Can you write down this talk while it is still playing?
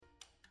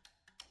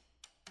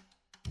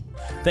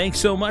Thanks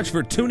so much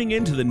for tuning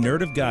in to the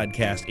Nerd of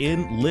Godcast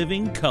in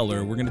living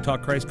color. We're going to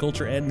talk Christ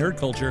culture and nerd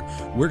culture.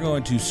 We're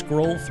going to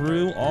scroll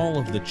through all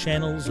of the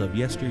channels of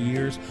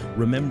yesteryears,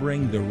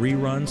 remembering the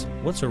reruns.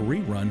 What's a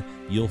rerun?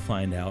 You'll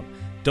find out.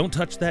 Don't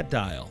touch that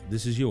dial.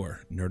 This is your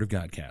Nerd of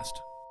Godcast.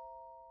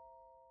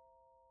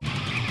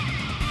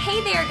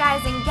 Hey there,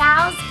 guys and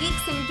gals,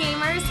 geeks and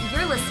gamers.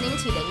 You're listening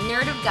to the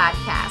Nerd of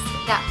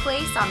Godcast, that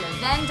place on the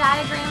Venn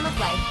diagram of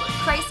life where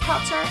Christ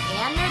culture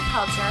and nerd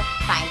culture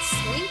find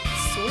sweet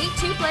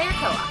two-player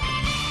co-op.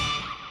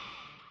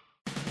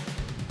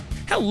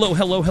 Hello,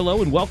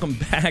 and welcome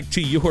back to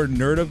your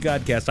Nerd of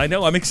Godcast. I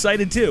know, I'm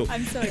excited too.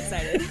 I'm so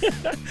excited.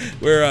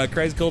 Where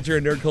Christ culture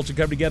and nerd culture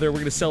come together. We're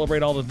going to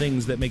celebrate all the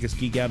things that make us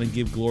geek out and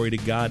give glory to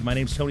God. My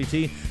name's Tony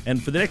T,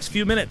 and for the next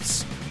few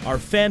minutes, our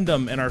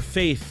fandom and our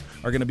faith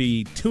are going to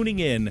be tuning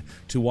in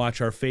to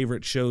watch our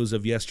favorite shows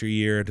of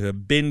yesteryear, to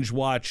binge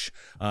watch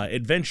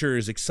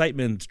adventures,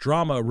 excitement,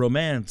 drama,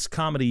 romance,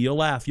 comedy. You'll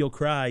laugh, you'll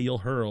cry, you'll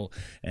hurl.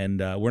 And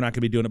we're not going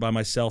to be doing it by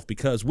myself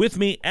because with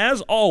me,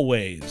 as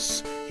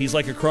always, he's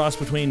like a cross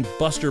between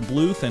Buster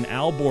Bluth and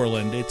Al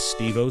Borland. It's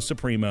Steve-O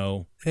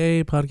Supremo.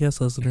 Hey,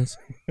 podcast listeners.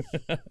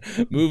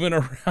 Moving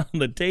around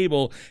the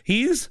table,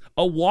 he's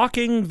a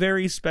walking,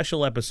 very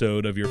special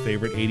episode of your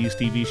favorite 80s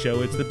TV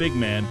show. It's the big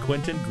man,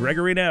 Quentin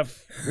Gregory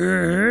Neff.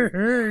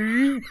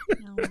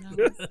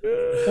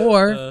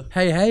 Or,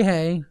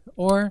 hey,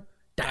 or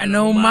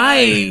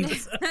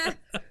Dynamite.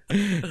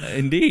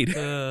 Indeed.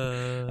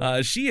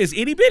 She is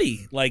itty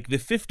bitty, like the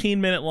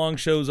 15-minute long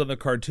shows on the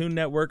Cartoon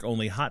Network,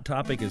 only Hot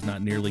Topic is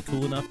not nearly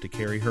cool enough to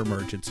carry her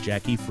merch. It's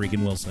Jackie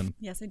freaking Wilson.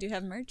 Yes, I do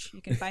have merch.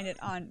 You can find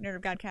it on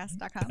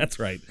nerdofgodcast.com. That's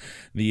right.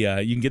 You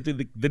can get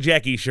the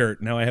Jackie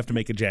shirt. Now I have to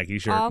make a Jackie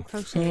shirt. All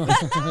crochet.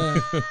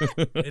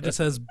 It just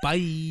says bye.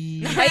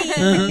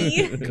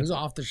 It goes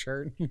off the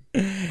shirt.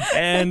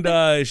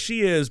 And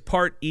she is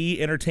part E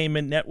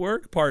Entertainment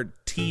Network, part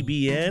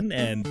TBN,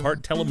 and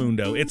part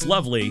Telemundo. It's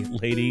lovely,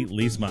 Lady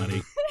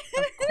Lismati.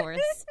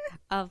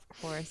 Of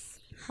course.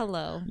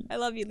 Hello. I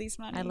love you,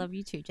 Lismani. I love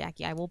you too,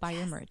 Jackie. I will buy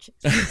your merch.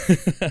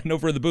 And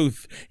over in the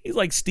booth, he's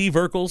like Steve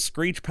Urkel,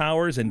 Screech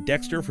Powers, and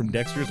Dexter from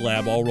Dexter's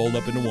Lab all rolled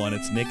up into one.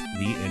 It's Nick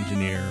the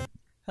Engineer.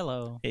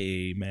 Hello.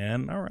 Hey,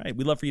 man. All right.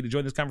 We'd love for you to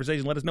join this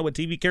conversation. Let us know what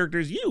TV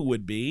characters you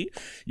would be.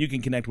 You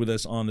can connect with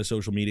us on the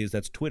social medias.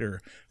 That's Twitter,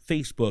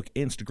 Facebook,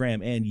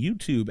 Instagram, and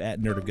YouTube at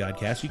Nerd of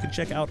Godcast. You can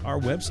check out our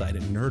website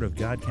at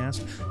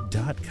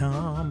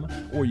nerdofgodcast.com,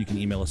 or you can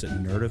email us at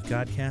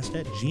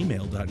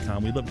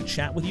nerdofgodcast@gmail.com. We'd love to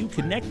chat with you,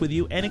 connect with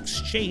you, and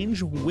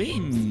exchange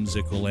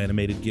whimsical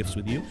animated gifts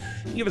with you. You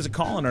can give us a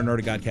call on our Nerd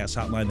of Godcast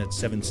hotline. That's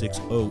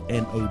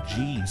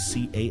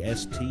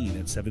 760-NOGCAST.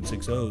 That's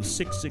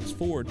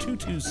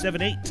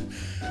 760-664-2278.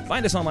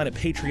 Find us online at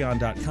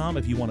patreon.com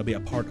if you want to be a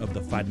part of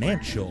the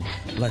financial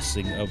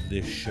blessing of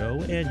this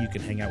show, and you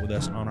can hang out with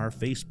us on our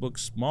Facebook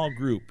small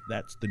group.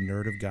 That's the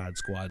Nerd of God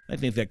Squad. I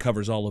think that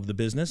covers all of the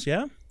business,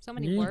 yeah? So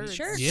many words.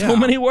 Sure. Yeah. So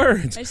many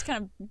words. I just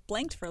kind of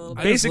blanked for a little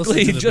bit.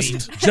 Basically,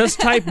 just just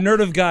type Nerd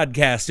of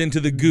Godcast into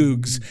the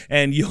Googs,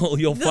 and you'll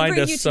find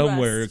bring us you to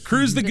somewhere. us.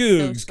 Cruise the The Googs,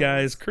 socials.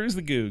 guys. Cruise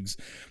the Googs.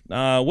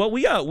 Well,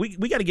 we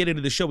got to get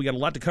into the show. We got a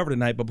lot to cover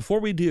tonight, but before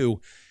we do,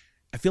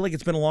 I feel like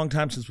it's been a long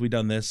time since we've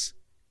done this.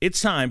 It's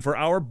time for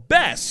our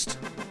best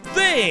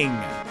thing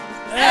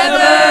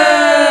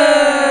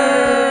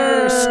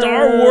ever!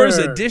 Star Wars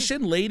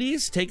edition.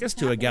 Ladies, take us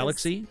to a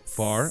galaxy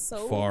far,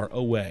 so far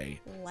away.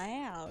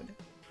 Loud.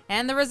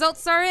 And the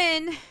results are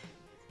in.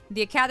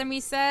 The Academy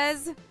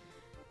says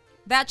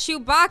that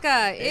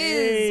Chewbacca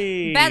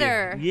is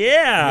better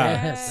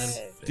Yeah. Yes.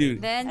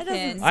 Dude, than That doesn't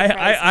Finn.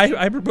 surprise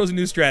I propose a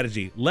new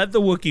strategy. Let the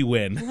Wookiee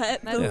win.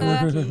 Let Let the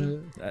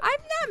the- I'm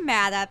not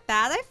mad at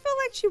that. I feel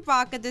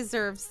like Chewbacca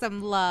deserves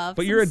some love.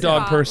 But some you're a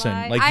dog person.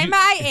 spotlight. Like you-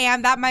 I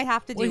am. That might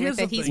have to do Well, here's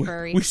with it. the He's thing.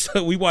 furry.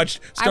 We watched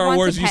I Star want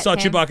Wars. to You pet saw him.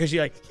 Chewbacca. She's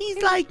like,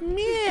 he's like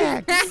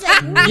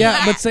Mick.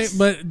 Yeah, but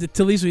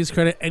to Lisa's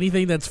credit,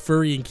 anything that's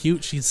furry and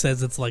cute, she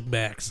says it's like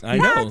Max. I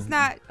No, know. it's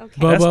not. Okay.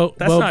 That's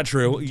not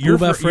true. You're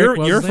Boba Frick,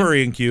 what's you're his name?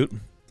 furry and cute.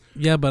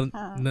 Yeah, but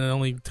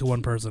only to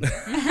one person.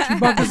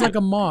 Chewbacca's like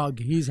a Mog.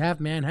 He's half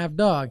man, half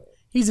dog.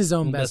 He's his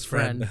own best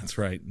friend. That's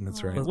right.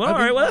 That's right. Well, Well, I all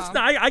right. think- Well, that's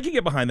not, I can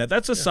get behind that.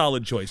 That's a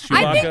solid choice.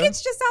 Chewbacca. I think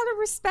it's just out of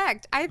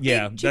respect. I think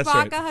Yeah, that's Chewbacca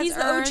right. has He's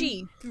the earned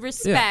OG.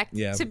 respect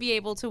Yeah. to be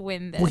able to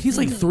win this. Well, he's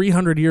like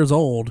 300 years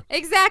old.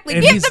 Exactly.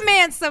 And Give he's- the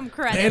man some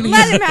credit. and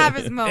Let he's- him have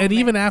his moment. And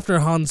even after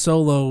Han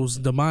Solo's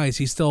demise,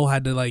 he still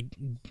had to like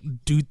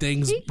do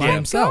things he by kept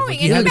himself. going. Like,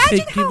 he And had to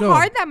imagine keep how going.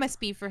 hard that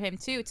must be for him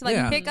too, to like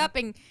Yeah. pick up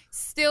and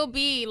still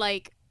be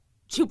like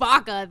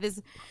Chewbacca,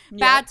 this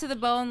bad to the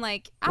bone.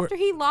 Like after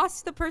he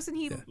lost the person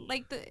he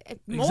like the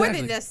more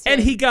Exactly. than this,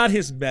 And he got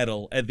his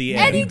medal at the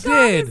And end. he got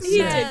did. his He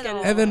did medal. get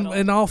his And then, medal.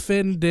 and all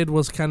Finn did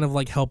was kind of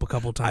like help a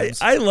couple times.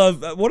 I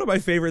love one of my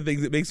favorite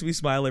things that makes me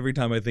smile every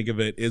time I think of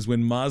it is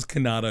when Maz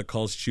Kanata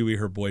calls Chewie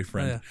her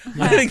boyfriend.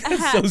 I think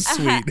that's so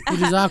sweet. Which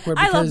is awkward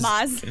I love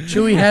because Maz.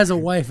 Chewie has a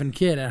wife and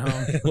kid at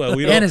home. Well,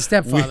 we And don't, his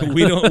stepfather.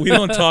 We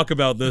don't talk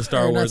about the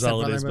Star Not Wars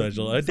stepfather, holiday but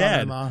special. Dad,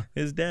 father-in-law.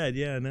 his dad.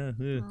 Yeah, no.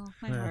 Oh,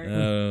 my heart.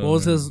 What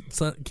was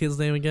his kid's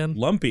name again?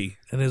 Lumpy.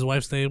 And his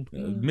wife's name?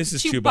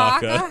 Mrs. Chewbacca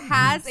Chewbacca.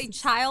 has a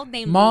child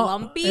named Mo-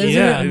 Lumpy. Is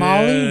Yeah. it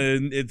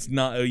Molly? It's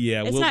not.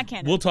 Yeah, It's we'll, not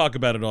canon. We'll talk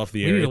about it off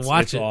the We air. need to It's,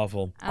 watch it's it.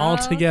 awful. All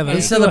together. They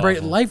Okay.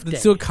 celebrate Life Day.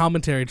 Let's do a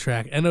commentary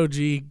track.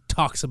 NOG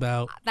talks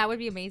about That would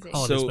be amazing.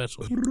 holiday So-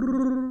 special.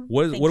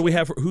 What do we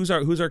have? Who's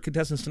our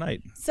contestants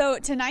tonight? So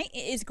tonight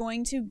is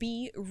going to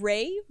be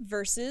Ray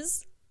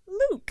versus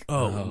Luke.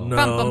 Oh, no.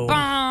 Bum, bum,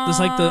 bum. This is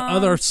like the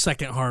other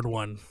second hard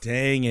one.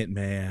 Dang it,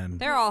 man.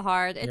 They're all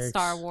hard. It's Yikes.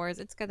 Star Wars.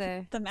 It's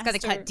gonna Master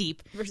cut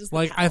deep. Versus the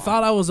Like, I Padawan.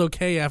 thought I was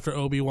okay after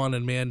Obi-Wan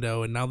and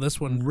Mando, and now this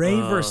one. Ray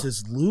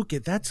versus Luke.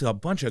 That's a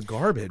bunch of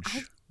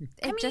garbage.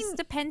 It just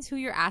depends who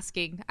you're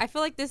asking. I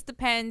feel like this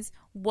depends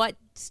what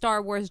Star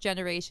Wars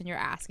generation you're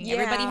asking. Yeah.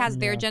 Everybody has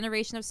their Yeah.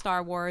 generation of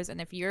Star Wars, and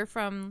if you're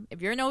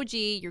an OG,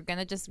 you're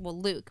gonna just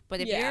Luke.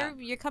 But if Yeah.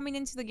 you're coming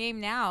into the game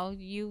now,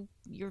 your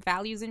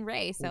value's in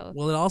Ray. So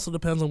Well, it also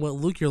depends on what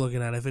Luke you're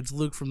looking at. If it's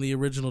Luke from the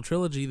original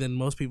trilogy, then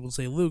most people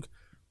say Luke.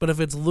 But if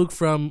it's Luke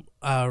from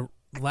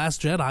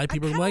Last Jedi,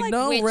 people are kinda like, like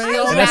no, which, Ray. And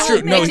over that's there."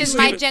 true. No, which is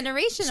my Steven-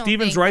 generation.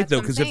 Steven's right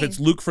though, because if it's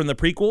Luke from the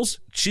prequels,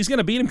 she's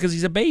gonna beat him because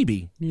he's a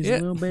baby. He's Yeah.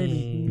 a little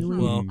baby.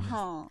 Well,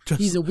 Huh.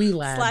 He's a wee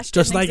lad. Slash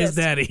just didn't like his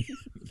exist. daddy.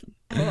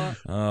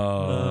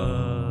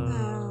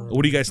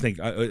 What do you guys think?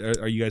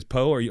 Are you guys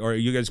Poe? Are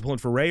you guys pulling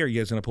for Ray? Or are you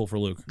guys gonna pull for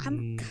Luke?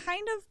 I'm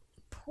kind of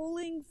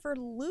pulling for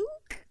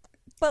Luke,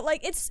 but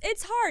like it's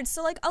hard.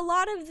 So like a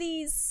lot of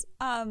these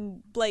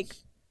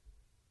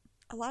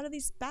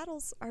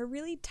battles are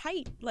really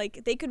tight.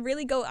 Like they could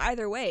really go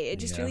either way. It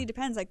just Yeah. really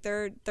depends. Like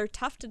they're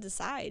tough to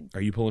decide.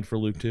 Are you pulling for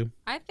Luke too?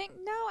 I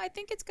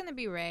think it's gonna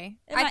be Ray.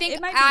 It I might- think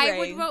it might be I Ray.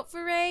 would vote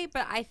for Ray,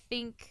 but I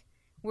think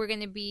we're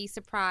gonna be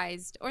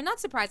surprised or not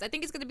surprised. I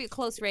think it's gonna be a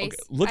close race.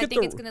 look I at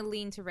think the- it's gonna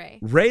lean to Ray.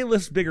 Ray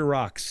lifts bigger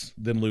rocks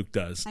than Luke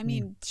does. I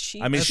mean,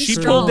 she's she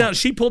strong. pulled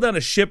down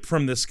a ship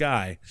from the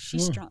sky.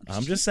 She's strong.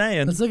 I'm just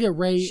saying. Let's look at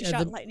Ray. She At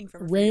shot the, lightning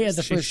from her Ray fingers.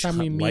 at the She first time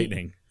we shot meet.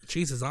 lightning.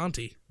 She's his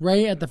auntie.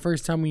 Ray at the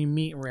first time we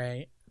meet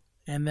Ray,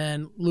 and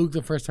then Luke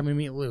the first time we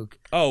meet Luke.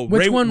 Oh,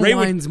 Which one Ray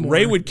whines would, more?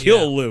 Ray would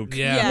kill Yeah. Luke.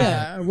 Yeah.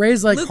 Yeah.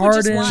 Ray's like Luke would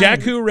just hardened. whine.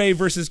 Jakku Ray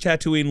versus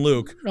Tatooine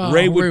Luke. Oh,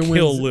 Ray would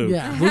kill wins. Luke.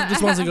 Yeah. Luke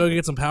just wants to go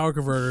get some power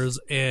converters,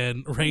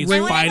 and Ray's Ray-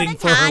 fighting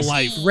for her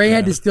life. Ray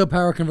had to steal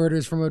power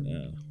converters from a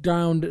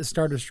downed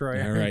Star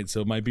Destroyer. All right,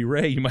 so it might be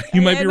Ray. You might It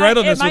be right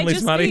on it this one, might Lee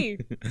just Smotty.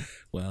 be.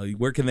 Well,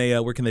 where can they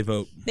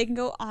vote? They can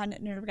go on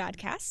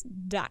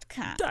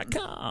nerdofgodcast.com.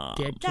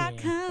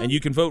 .com. And you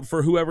can vote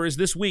for whoever is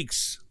this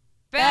week's.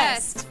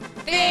 Best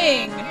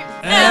thing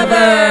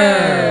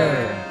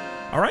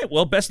All right,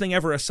 well, best thing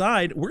ever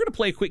aside, we're going to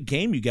play a quick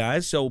game, you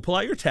guys. So pull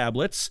out your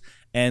tablets,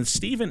 and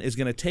Steven is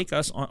going to take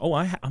us on. Oh,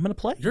 I'm going to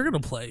play. You're gonna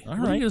play. All What,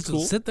 are right, you gonna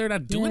cool. sit there and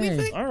not do Yay.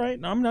 anything? All right,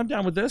 I'm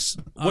down with this.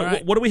 All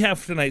right. What do we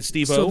have tonight,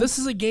 Steve-O? So this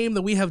is a game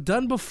that we have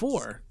done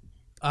before.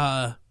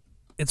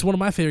 It's one of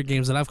my favorite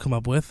games that I've come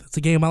up with. It's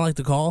a game I like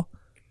to call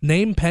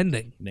Name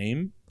Pending.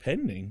 Name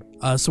pending.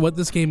 So what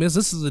this game is,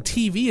 this is a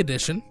TV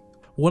edition.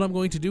 What I'm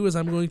going to do is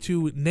I'm going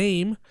to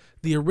name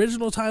the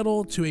original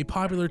title to a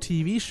popular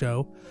TV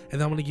show, and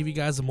then I'm going to give you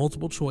guys a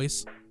multiple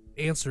choice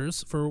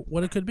answers for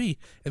what it could be,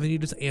 and then you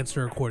just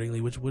answer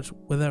accordingly,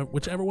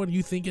 whichever one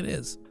you think it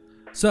is.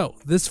 So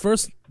the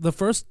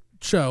first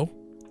show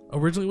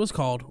originally was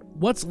called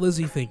What's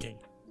Lizzie Thinking?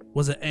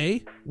 Was it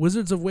A,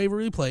 Wizards of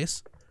Waverly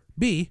Place,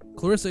 B,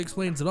 Clarissa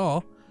Explains It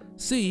All,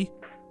 C,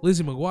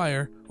 Lizzie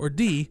McGuire, or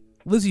D,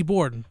 Lizzie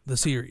Borden, the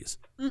series?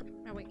 Oh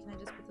wait, can I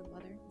just put the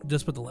letter?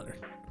 Just put the letter.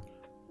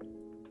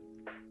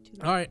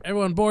 All right,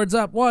 everyone boards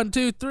up. 1,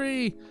 2,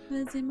 3.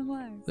 Lizzie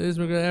McGuire.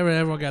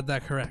 Everyone got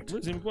that correct.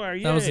 Lizzie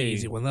McGuire, That was the yay.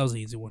 easy one.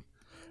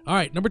 All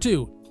right, number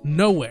 2.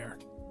 Nowhere.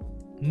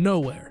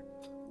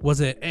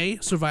 Was it A,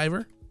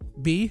 Survivor,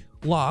 B,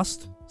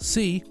 Lost,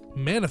 C,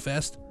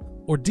 Manifest,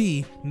 or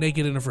D,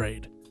 Naked and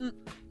Afraid?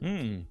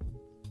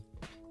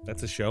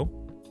 That's a show.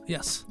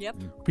 Yes.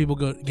 Yep. People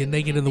get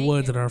naked in the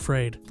woods and are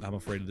afraid. I'm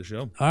afraid of the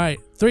show. All right,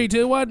 3,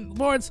 2, 1,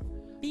 boards.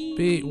 B.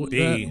 B. B.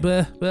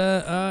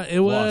 It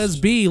was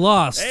Lost. B,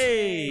 Lost.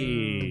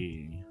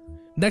 Hey.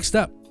 Next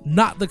up,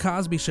 Not the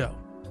Cosby Show.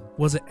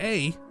 Was it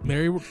A,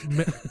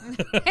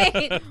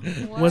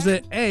 Was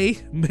it A,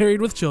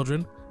 Married with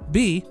Children,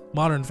 B,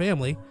 Modern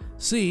Family,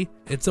 C,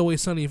 It's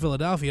Always Sunny in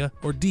Philadelphia,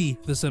 or D,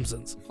 The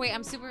Simpsons? Wait,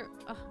 I'm super.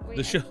 Wait,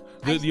 The show.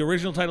 The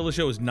original title of the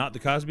show is Not the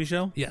Cosby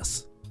Show.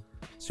 Yes.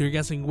 So you're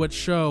guessing which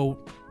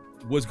show?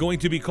 Was going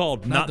to be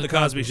called Not the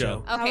Cosby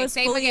Show. I Okay, was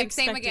same fully again.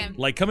 Same expecting- again.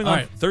 Like coming All on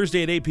right.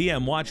 Thursday at 8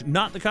 p.m. Watch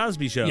Not the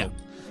Cosby Show. Yeah.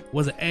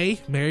 Was it A,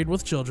 Married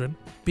with Children,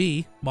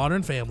 B,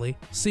 Modern Family,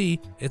 C,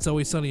 It's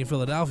Always Sunny in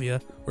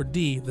Philadelphia, or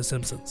D, The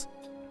Simpsons?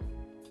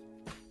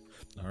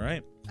 All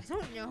right. I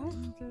don't know.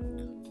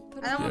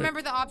 I don't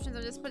remember the options.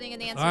 I'm just putting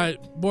an answer. All right,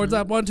 boards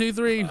up. 1, 2,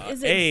 3.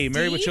 Is it A,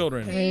 Married D? with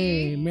Children.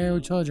 Hey, Married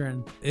with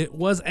Children. It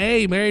was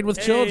A, Married with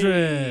Hey.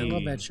 Children.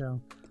 Love that show.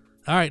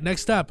 All right,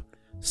 next up,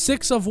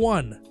 6 of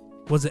 1.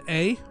 Was it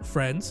A,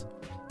 Friends,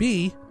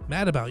 B,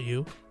 Mad About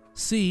You,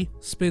 C,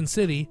 Spin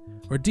City,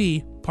 or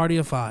D, Party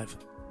of 5?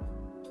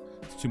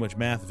 It's too much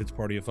math if it's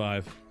Party of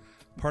 5.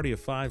 Party of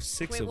 5,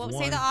 6 Wait, of well,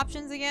 1. say the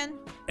options again.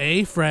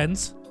 A,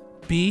 Friends,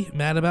 B.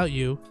 Mad About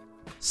You,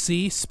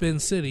 C. Spin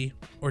City,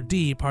 or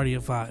D. Party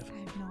of Five? I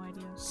have no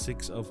idea.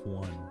 6 of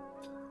 1.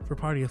 For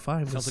Party of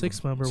Five, the Sounds like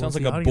sixth member Sounds was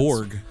like the a audience.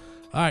 Borg.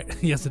 All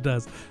right, yes, it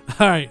does.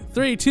 All right,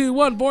 3, 2,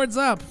 1, boards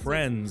up.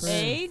 Friends.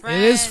 Hey, It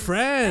is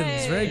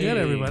Friends. Very good,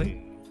 Hey.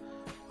 everybody.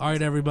 All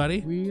right,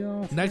 everybody. We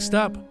are Next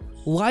up,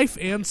 Life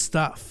and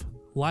Stuff.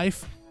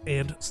 Life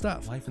and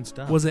Stuff. Life and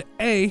stuff. Was it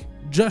A,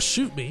 Just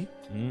Shoot Me,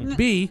 Mm.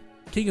 B,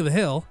 King of the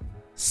Hill,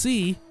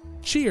 C,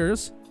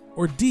 Cheers,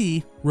 or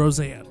D,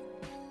 Roseanne?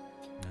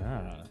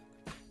 Ah,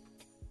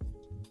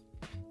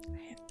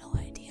 I have no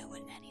idea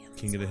what any of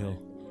King of the Hill.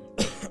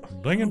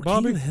 Oh, Dang it, King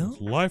Bobby. of the Hill?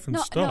 Life and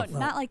No, stuff. no,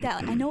 not like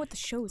that. Like, I know what the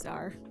shows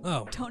are.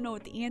 Oh. Don't know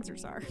what the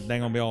answers are. They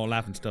ain't gonna be all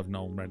laughing stuff.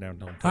 No, right down.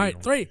 All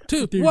right, 3,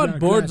 2, Dude, 1, not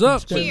boards clapping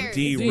up. stuff. Cheers.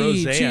 D, D,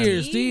 Roseanne.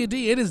 Cheers, D,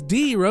 D. It is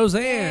D, I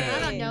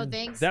Roseanne. don't know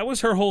things. That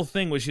was her whole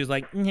thing. Was she was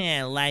like,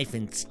 yeah, life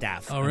and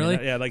stuff. Oh, really?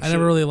 Yeah, like I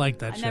never really liked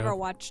that I show. never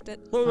watched it.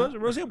 Well,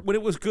 Roseanne, when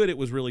it was good, it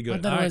was really I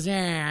good. thought All it was,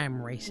 I'm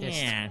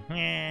racist.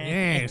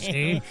 Yeah,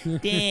 see?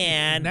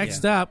 Dad.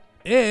 Next up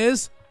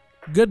is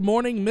Good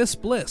Morning, Miss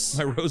Bliss.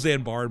 My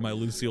Roseanne Barr and my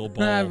Lucille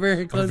Ball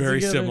Very are close very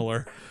together.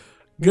 similar.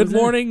 Good was it?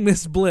 Morning,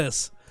 Miss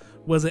Bliss.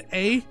 Was it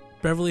A,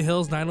 Beverly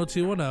Hills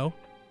 90210,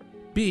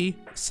 B,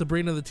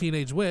 Sabrina the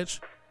Teenage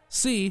Witch,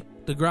 C,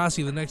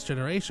 Degrassi the Next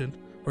Generation,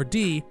 or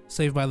D,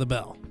 Saved by the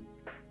Bell?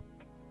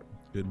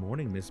 Good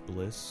morning, Miss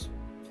Bliss.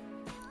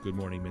 Good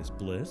morning, Miss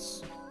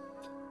Bliss.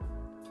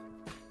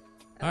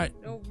 All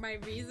right, know my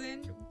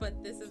reason,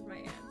 but this is my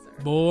answer.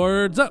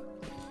 boards up.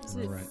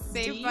 All right.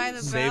 Saved by the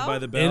Bell. Saved by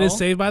the Bell. It is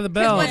Saved by the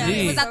Bell, Was,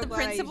 D. was that the So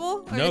glad.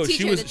 principal or No, the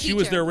teacher? she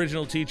was their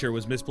original teacher.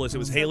 Was Miss Bliss? It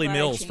was So Haley glad I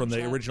Mills from changed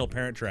the that. original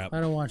Parent Trap.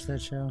 I don't watch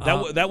that show.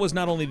 That was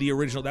not only the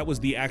original. That was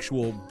the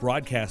actual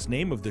broadcast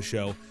name of the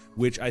show,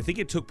 which I think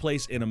it took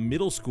place in a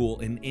middle school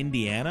in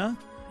Indiana.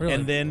 Really?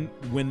 And then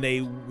when they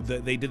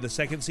did the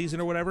second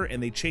season or whatever,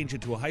 and they changed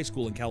it to a high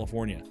school in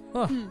California,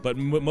 Huh. but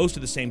most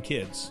of the same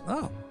kids.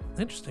 Oh,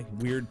 interesting.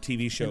 Weird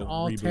TV show And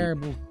all reboot.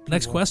 terrible.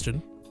 Next people.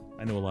 question.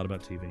 I know a lot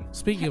about TV.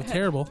 Speaking of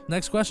terrible,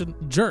 next question.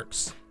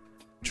 Jerks.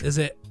 Is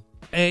it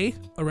A,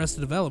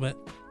 Arrested Development,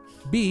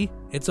 B,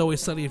 It's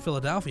Always Sunny in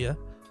Philadelphia,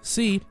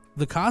 C,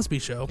 The Cosby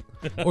Show,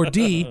 or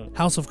D,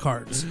 House of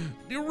Cards?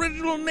 The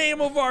original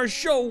name of our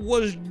show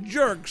was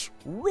Jerks.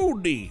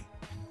 Rudy.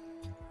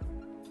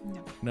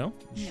 No. No.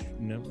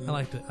 No. I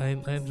liked it. I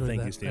enjoyed Thank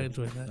that. you, Steve. I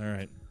enjoyed that. All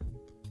right.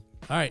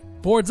 All right,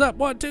 boards up.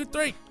 1, 2,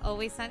 3.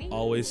 Always Sunny.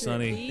 Always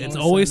Sunny. It's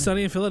Always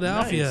Sunny in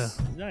Philadelphia.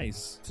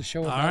 Nice. It's a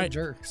show All about right,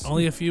 jerks.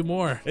 only a few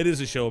more. It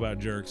is a show about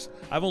jerks.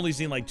 I've only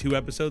seen like 2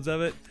 episodes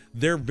of it.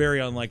 They're very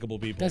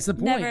unlikable people. That's the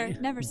point.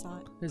 Never saw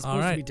it. It's supposed All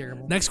to right, be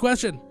terrible. next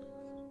question.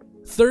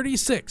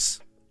 36.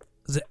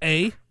 Is it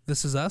A,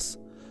 This Is Us,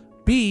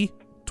 B,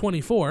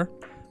 24,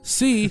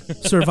 C,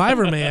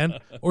 Survivor Man,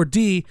 or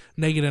D,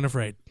 Naked and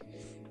Afraid?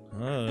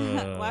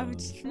 Why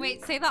would you?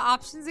 Wait, say the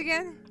options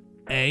again.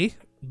 A,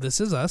 This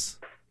Is Us,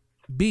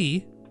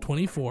 B,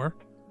 24,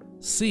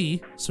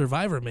 C,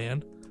 Survivor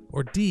Man,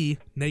 or D,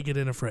 Naked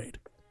and Afraid?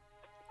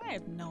 I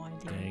have no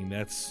idea. Dang,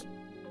 that's.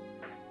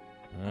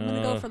 I'm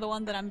gonna go for the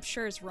one that I'm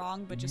sure is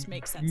wrong, but just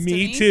makes sense. to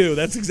Me me. too.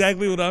 That's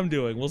exactly what I'm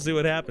doing. We'll see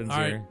what happens All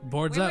here. right,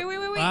 boards Wait, up. wait.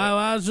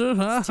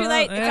 It's too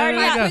late. It's already There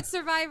we up. go. Put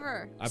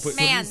Survivor. I put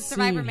Man, C.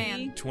 Survivor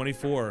Man.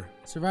 24.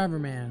 Survivor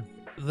Man.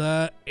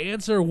 The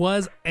answer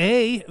was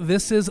A,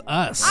 This Is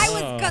Us. I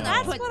was gonna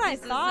That's put what I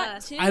This Is thought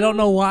Us. too. I don't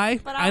know why.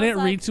 But I I didn't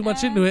was read like, too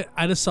much into it.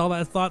 I just saw that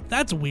and thought,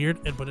 that's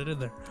weird, and put it in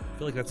there. I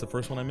feel like that's the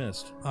first one I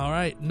missed. All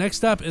right,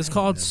 next up is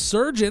called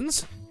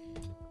Surgeons.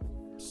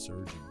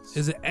 Surgeons.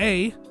 Is it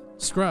A,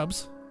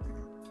 Scrubs,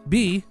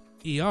 B,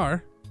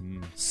 ER,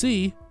 Hmm.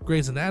 C,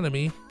 Grey's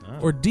Anatomy, Oh.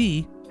 or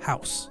D,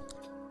 House?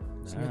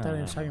 So I thought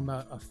he was talking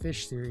about a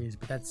fish series,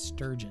 but that's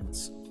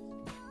sturgeons.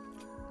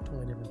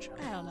 Totally different show.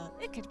 I don't know.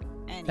 It could be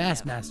any.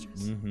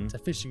 Bassmasters. Mhm. It's a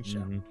fishing show.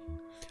 Mhm.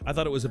 I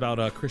thought it was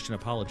about Christian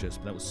apologists,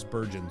 but that was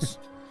Spurgeons.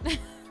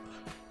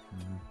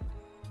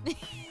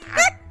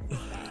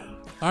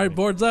 All right,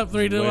 boards up.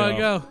 3, 2, 1,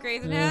 Well. go.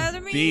 Grey's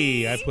Anatomy.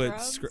 B. I put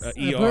Scrubs.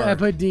 ER. I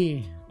put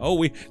D. Oh,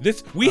 we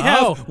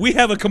Oh.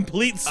 have a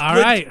complete split. All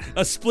right.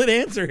 A split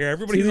answer here.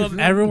 Everybody's on.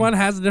 Everyone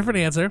has a different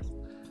answer.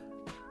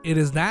 It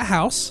is not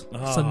House.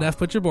 So Oh. Neff,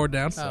 put your board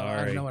down. Oh, I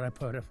Sorry. don't know what I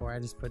put it for. I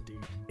just put D.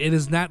 It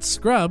is not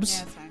Scrubs.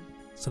 Yeah, it's fine.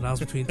 So now it's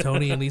between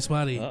Tony and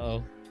Ismati.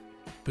 Uh-oh.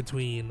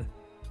 Between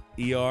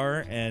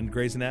ER and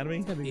Grey's Anatomy.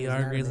 It's gotta be ER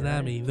and Grey's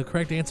Anatomy. The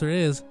correct answer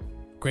is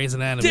Grey's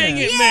Anatomy. Dang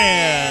it,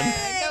 man!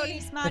 Go,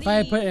 Ismati. If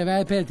I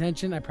had paid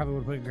attention, I probably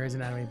would have put Grey's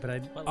Anatomy, but I.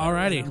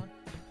 Alrighty.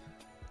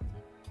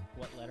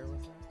 What letter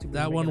was that?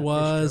 That one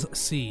was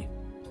C.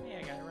 Yeah,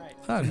 I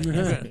got it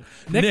right.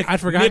 Oh, Nick, I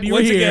forgot Nick you were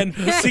once here. again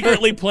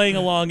secretly playing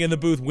along in the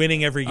booth,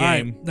 winning every All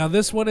right, game. now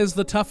this one is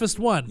the toughest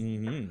one.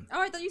 Mm-hmm.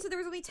 Oh, I thought you said there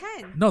was only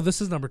 10. No,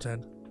 this is number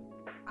 10.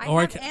 I Oh,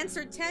 I have ca-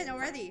 answered 10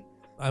 already.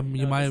 You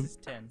No, might this have. is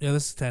 10. Yeah,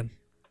 this is 10.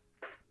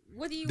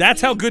 What do you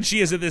That's how mean? good she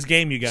is at this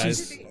game, you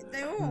guys.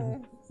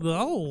 No.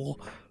 Oh.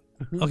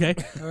 Okay.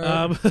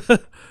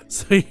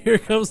 So here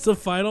comes the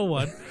final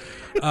one.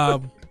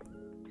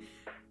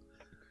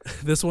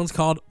 This one's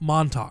called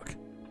Montauk.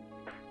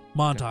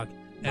 Montauk.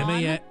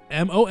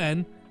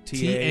 Montauk,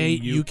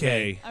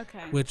 T-A-U-K. Okay.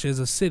 which is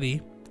a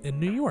city in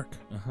New York.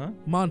 Uh-huh.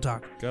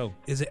 Montauk. Go.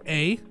 Is it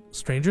A,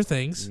 Stranger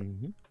Things,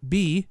 Mhm.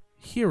 B,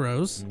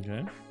 Heroes,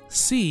 Okay.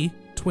 C,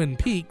 Twin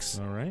Peaks,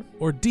 All right.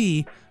 or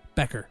D,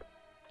 Becker?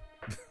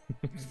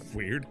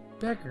 Weird.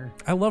 Becker.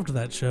 I loved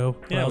that show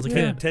when I was a with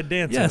kid. Ted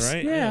Danson, Yes.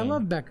 right? Yeah, I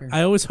love Becker.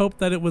 I always hoped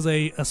that it was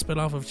a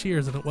spinoff of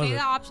Cheers, and it Say wasn't.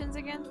 the options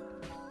again.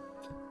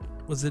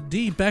 Was it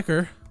D,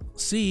 Becker,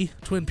 C,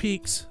 Twin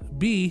Peaks,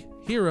 B,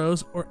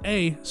 Heroes, or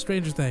A,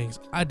 Stranger Things?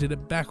 I did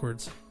it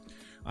backwards.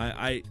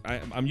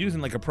 I'm using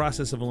like a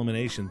process of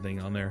elimination thing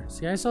on there.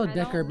 See, I saw I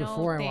Decker don't know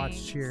before I watched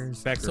things.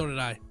 Cheers. Becker. So did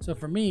I. So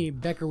for me,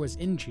 Becker was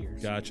in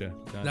Cheers. Gotcha.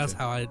 That's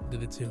how I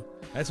did it too.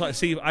 That's why.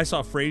 See, I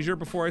saw Frasier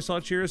before I saw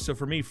Cheers, so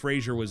for me,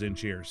 Frasier was in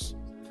Cheers.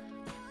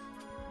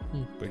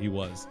 But he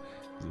was.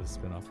 It was a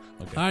spinoff.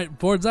 Okay. All right,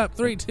 boards up.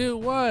 3, 2,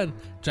 1.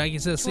 Jackie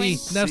says C.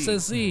 Twin- Neff C.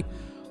 says C.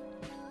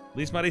 At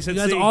least Maddie said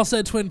You guys C. all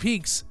said Twin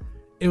Peaks.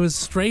 It was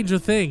Stranger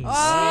Things.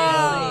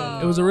 Oh.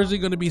 It was originally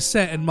going to be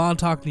set in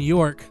Montauk, New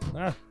York,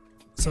 Ah.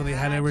 so they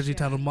had it originally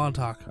titled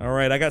Montauk. All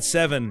right, I got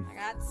 7. I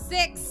got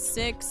 6.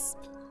 6.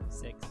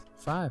 6.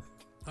 5.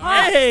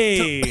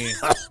 Hey!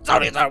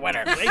 Tony's our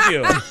winner. Thank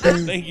you.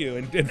 Thank you.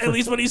 And At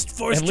least when he's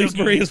forced at least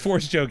joking. Maria's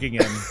force joking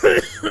in.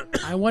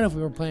 I won if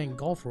we were playing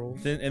golf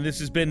rules. And this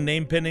has been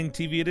Name Pending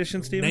TV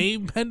Edition, Steven?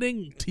 Name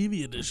pending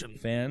TV edition.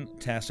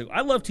 Fantastic.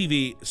 I love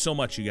TV so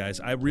much, you guys.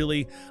 I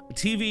really,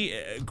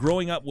 TV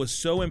growing up was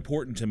so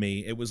important to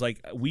me. It was like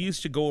we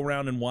used to go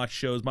around and watch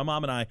shows. My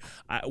mom and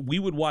we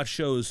would watch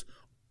shows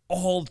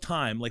all the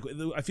time. Like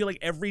I feel like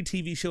every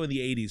TV show in the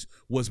 80s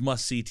was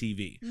must-see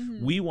TV.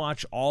 We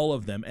watch all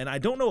of them. And I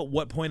don't know at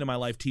what point in my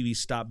life TV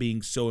stopped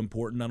being so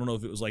important. I don't know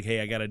if it was like,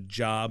 hey, I got a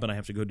job and I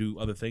have to go do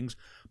other things.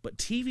 But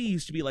TV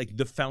used to be like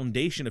the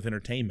foundation of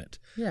entertainment.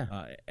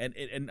 Yeah.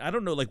 And I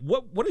don't know, like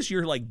what is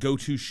your like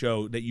go-to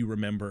show that you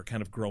remember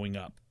kind of growing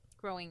up?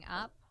 Growing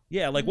up.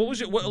 Yeah, like what was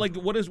your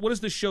what is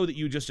the show that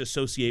you just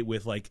associate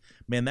with like,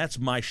 man, that's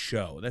my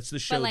show. That's the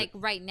show. But like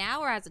right now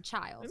or as a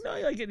child? No,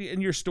 like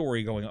in your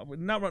story going up,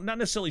 not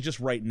necessarily just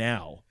right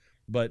now,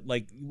 but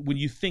like when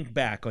you think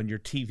back on your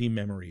TV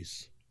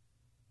memories.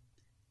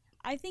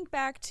 I think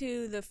back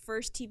to the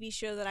first TV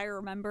show that I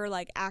remember,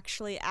 like,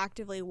 actually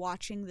actively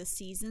watching the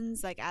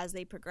seasons, like, as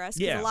they progressed.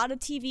 'Cause Yeah. a lot of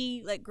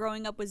TV, like,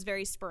 growing up was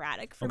very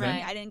sporadic for Okay.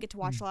 me. I didn't get to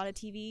watch a lot of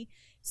TV.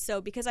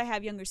 So because I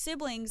have younger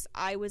siblings,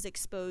 I was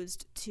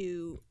exposed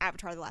to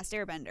Avatar: The Last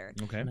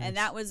Airbender. Okay. And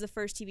that was the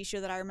first TV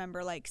show that I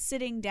remember, like,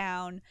 sitting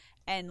down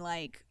and,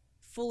 like,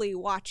 fully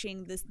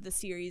watching the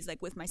series,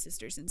 like, with my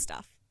sisters and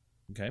stuff.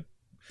 Okay.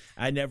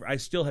 I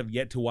still have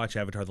yet to watch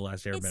Avatar: The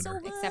Last It's so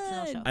Airbender. good.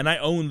 Exceptional show. And I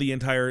own the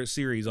entire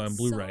series on It's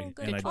Blu-ray. So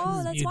good. And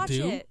Oh, let's You watch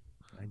do? it.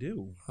 I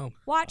do.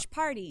 Watch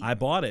Party. I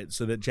bought it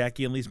so that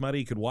Jackie and Lise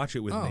Muddy could watch it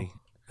with Oh, me,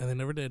 and they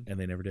never did. and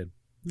they never did.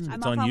 I'm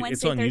It's off on on you. Wednesday,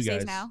 It's on you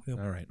Thursdays guys. now.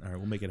 All right,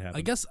 we'll make it happen.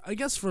 I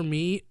guess for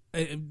me,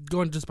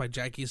 going just by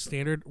Jackie's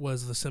standard,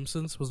 was The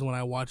Simpsons was the one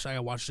I watched. I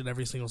watched it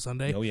every single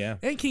Sunday. Oh yeah.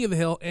 And King of the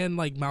Hill and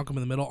like Malcolm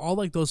in the Middle, all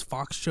like those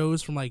Fox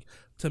shows from like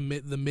the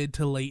mid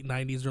to late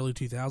 90s, early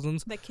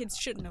 2000s. That kids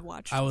shouldn't have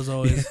watched. I was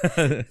always,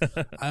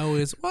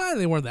 well,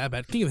 they weren't that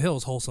bad. King of the Hill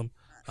is wholesome.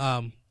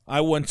 I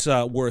once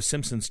wore a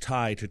Simpsons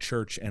tie to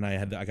church, and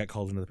I got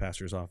called into the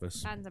pastor's office.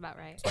 Sounds about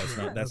right. That's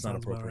not That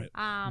sounds about appropriate.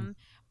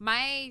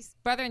 My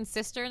brother and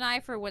sister and I,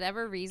 for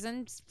whatever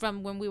reason,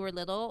 from when we were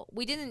little,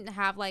 we didn't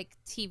have like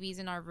TVs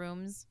in our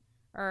rooms,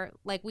 or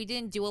like we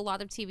didn't do a lot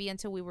of TV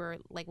until we were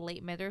like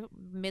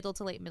middle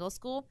to late middle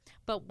school.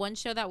 But one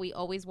show that we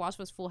always watched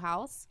was Full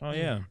House. Oh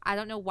yeah. I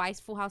don't know why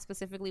Full House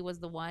specifically was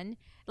the one.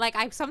 Like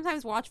I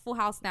sometimes watch Full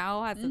House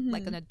now as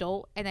like an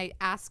adult, and I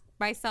ask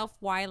myself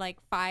why like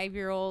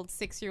 5-year-old,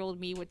 6-year-old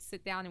me would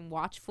sit down and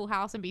watch Full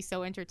House and be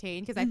so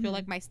entertained, because I feel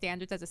like my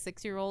standards as a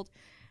 6-year-old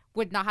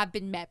would not have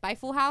been met by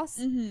Full House.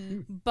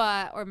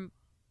 But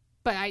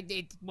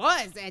it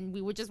was, and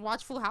we would just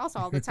watch Full House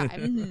all the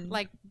time,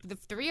 like the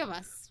three of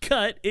us.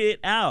 Cut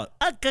it out.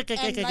 And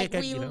like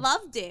we You know?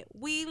 loved it.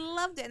 We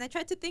loved it. And I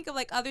tried to think of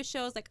like other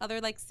shows, like other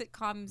like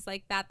sitcoms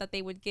like that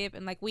they would give,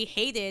 and like we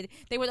hated.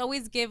 They would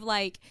always give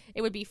like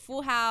it would be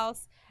Full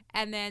House,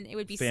 and then it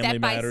would be Family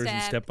Step by Matters Step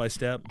and Step by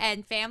Step.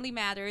 and Family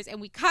Matters,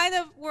 and we kind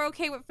of were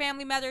okay with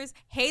Family Matters.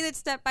 Hated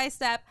Step by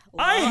Step.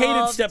 I hated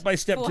loved Step by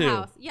Step Full too.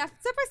 House. Yeah,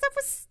 Step by Step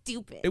was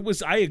stupid. It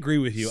was. I agree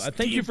with you.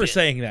 Thank you for Stupid.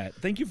 saying that.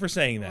 Thank you for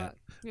saying that.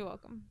 You're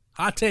welcome.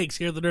 Hot takes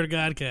here at the Nerd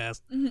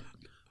Godcast.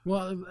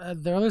 Well,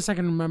 the earliest I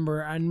can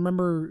remember, I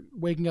remember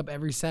waking up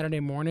every Saturday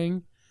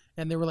morning,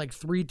 and there were like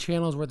 3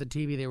 channels worth of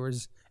TV. There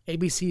was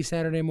ABC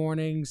Saturday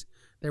mornings,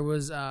 there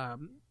was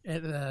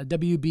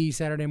WB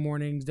Saturday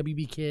mornings,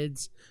 WB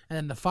Kids, and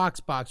then the Fox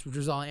Box, which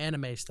was all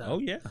anime stuff. Oh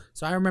yeah.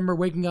 So I remember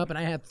waking up and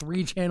I had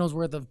 3 channels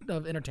worth of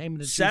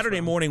entertainment. To choose Saturday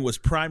from. morning was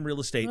prime real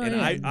estate, Oh, and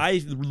yeah.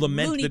 I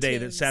lament Looney the day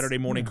that Tunes. Saturday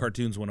morning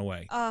cartoons went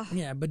away.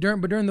 Yeah, but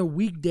during the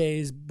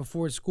weekdays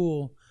before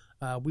school,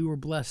 we were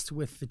blessed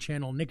with the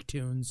channel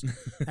Nicktoons,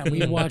 and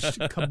we watched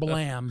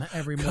Kablam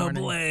every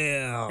morning.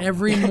 Kablam.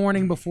 Every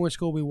morning before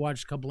school, we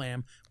watched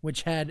Kablam,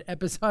 which had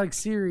episodic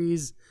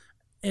series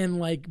and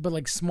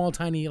but small,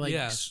 tiny,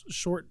 Yeah.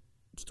 short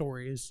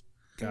stories.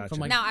 Gotcha.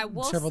 From, Now I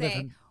will several say,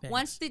 different things.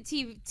 once the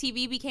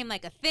TV became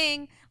like a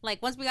thing,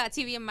 like once we got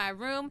TV in my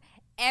room,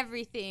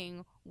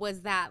 everything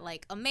was that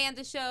like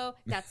Amanda Show,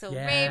 That's So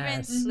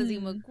Yes. Raven, Lizzie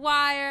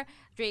McGuire,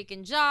 Drake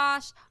and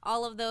Josh,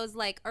 all of those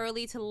like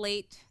early to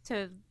late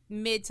to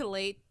mid to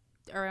late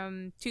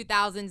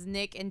 2000s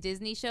Nick and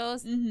Disney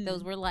shows.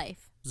 Those were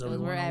life. Zoe Those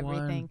were 101.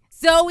 everything.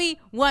 Zoe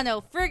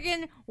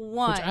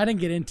 101. Which I didn't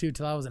get into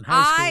till I was in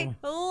high school.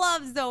 I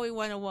love Zoe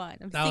 101.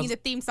 I'm That singing was- the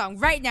theme song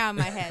right now in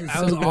my head.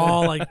 I was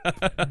all like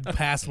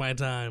past my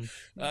time.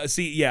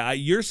 See, yeah,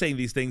 you're saying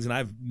these things, and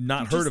I've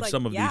not Just heard of like,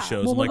 some of yeah. these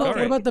shows. Well, I'm what, like, about, all what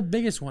right. about the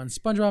biggest one,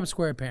 SpongeBob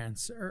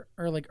SquarePants,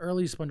 or like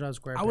early SpongeBob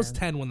SquarePants? I was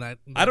 10 when that.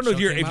 I don't know show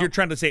if you're came if you're out.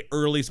 trying to say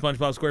early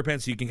SpongeBob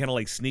SquarePants, so you can kind of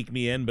like sneak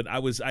me in. But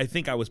I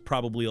think I was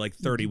probably like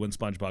 30 when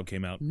SpongeBob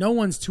came out. No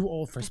one's too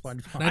old for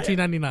SpongeBob.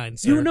 1999.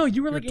 Sir. You know,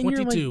 you were You're like in your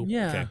 22.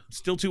 yeah. Okay,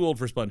 still too old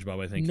for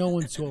SpongeBob, I think. No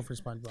one's too old for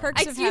SpongeBob.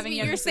 Perks of Excuse having me,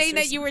 younger you're saying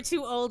that sisters. you were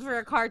too old for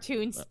a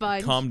cartoon,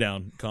 Sponge. Calm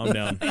down.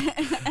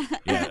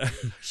 Yeah.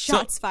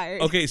 Shots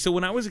fired. Okay, so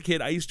when I was a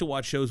kid, I used to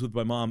watch shows with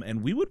my mom,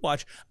 and we would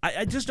watch.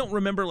 I just don't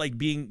remember like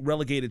being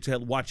relegated to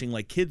watching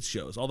like kids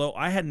shows. Although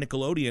I had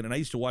Nickelodeon, and I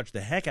used to watch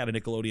the heck out of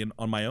Nickelodeon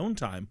on my own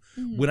time.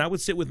 When I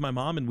would sit with my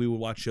mom and we would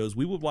watch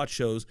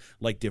shows,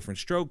 like Different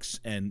Strokes,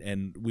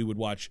 and we would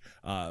watch.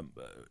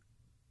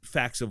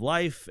 Facts of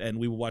Life, and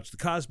we would watch The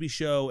Cosby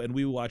Show, and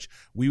we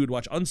would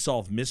watch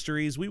Unsolved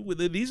Mysteries.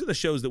 These are the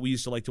shows that we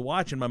used to like to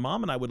watch, and my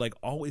mom and I would like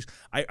always.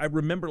 I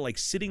remember like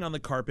sitting on the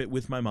carpet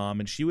with my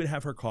mom, and she would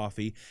have her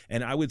coffee,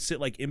 and I would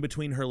sit like in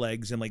between her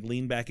legs and like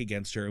lean back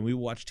against her, and we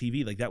would watch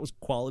TV. Like that was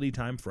quality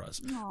time for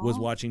us. Was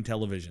watching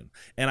television,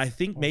 and I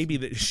think maybe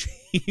that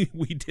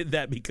we did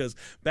that because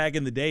back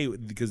in the day,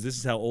 because this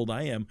is how old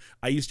I am.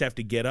 I used to have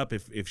to get up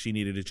if she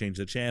needed to change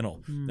the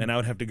channel, and I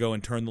would have to go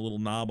and turn the little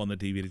knob on the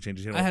TV to change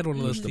the channel. I had one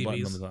of those the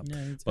button TVs. on the top.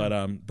 Yeah,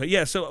 me too. But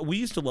yeah, so we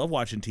used to love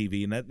watching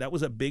TV, and that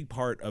was a big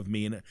part of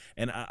me.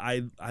 And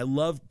I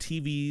love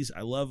TVs.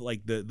 I love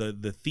like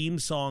the theme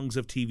songs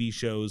of TV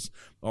shows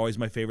are always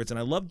my favorites, and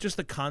I love just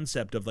the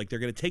concept of like they're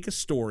going to take a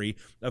story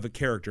of a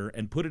character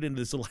and put it into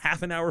this little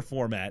half an hour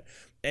format.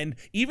 And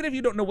even if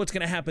you don't know what's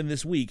going to happen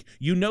this week,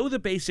 you know the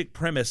basic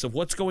premise of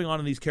what's going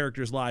on in these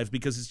characters' lives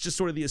because it's just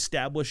sort of the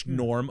established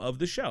norm of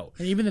the show.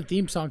 And even the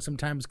theme song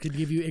sometimes could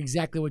give you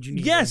exactly what you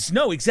need. Yes,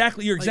 no,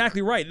 exactly. You're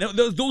exactly right.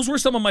 Those were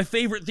some of my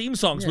favorite theme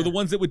songs. Were the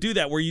ones that would do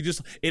that, where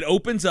it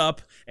opens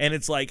up and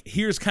it's like,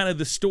 here's kind of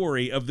the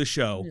story of the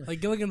show. Like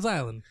Gilligan's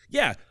Island.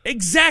 Yeah,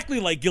 exactly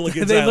like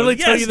Gilligan's They Island. literally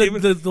tell Yes,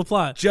 you the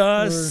plot.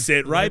 just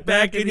sit right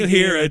back and you'll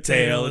hear a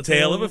tale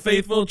of a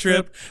faithful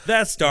trip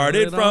that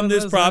started from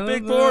this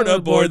tropic port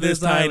aboard this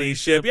tiny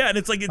ship. Yeah, and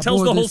it's like it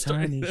tells Aboard the whole this story.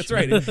 tiny That's ship.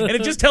 right. And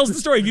it just tells the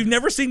story. If you've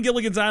never seen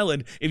Gilligan's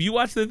Island, if you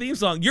watch the theme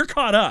song, you're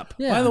caught up.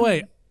 Yeah. By the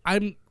way,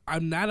 I'm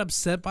not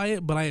upset by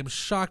it, but I am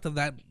shocked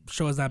that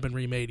show has not been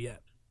remade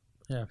yet.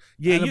 Yeah.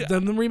 Yeah, And you-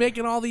 them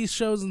remaking all these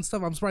shows and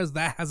stuff. I'm surprised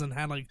that hasn't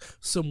had like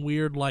some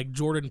weird like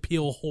Jordan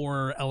Peele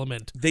horror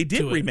element. they did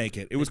to it. remake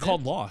it. It was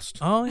called Lost.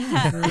 Oh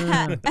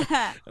yeah.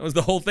 That was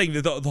the whole thing.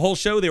 The whole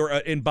show, they were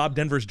in Bob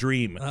Denver's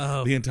dream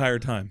Oh. the entire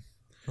time.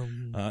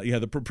 Yeah,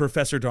 the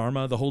Professor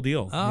Dharma, the whole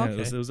deal. Oh, Yeah,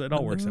 okay. it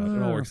all works out.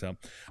 It all works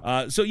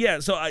out. So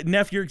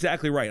Neff, you're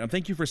exactly right.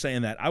 Thank you for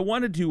saying that. I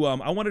wanted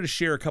to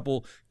share a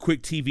couple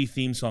quick TV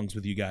theme songs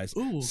with you guys.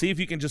 Ooh. See if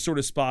you can just sort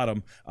of spot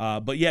them.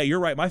 But yeah, you're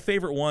right. My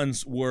favorite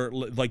ones were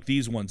like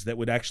these ones that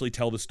would actually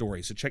tell the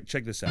story. So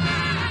check this out.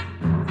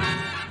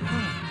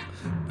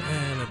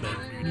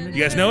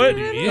 You guys know it?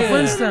 The Yeah.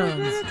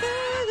 Flintstones.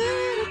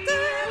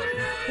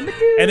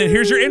 And then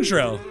here's your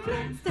intro.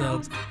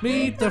 Flintstones.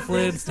 Meet the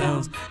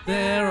Flintstones.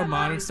 They're a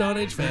modern Stone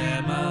Age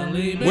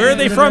family. Where are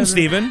they from,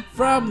 Steven?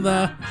 From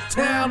the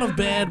town of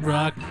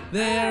Bedrock.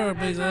 They're a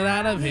piece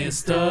out of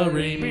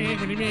history.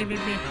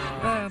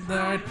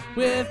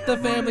 With the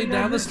family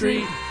down the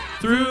street.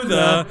 Through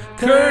the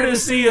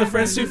courtesy of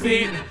friends 2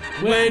 feet.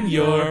 When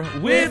you're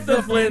with the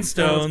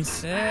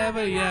Flintstones.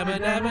 Dabba yabba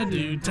dabba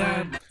do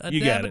time.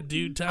 You got it.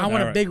 Do time. I want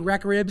All a right. big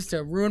rack of ribs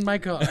to ruin my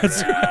car.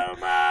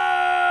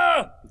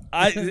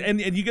 And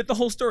you get the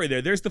whole story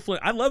there. There's the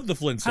Flint. I love the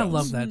Flintstones. I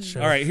love that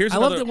show. All right, here's I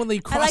loved another- it when they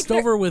crossed their-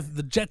 over with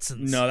the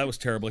Jetsons. No, that was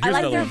terrible. I Here's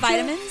like another their one.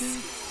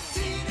 vitamins.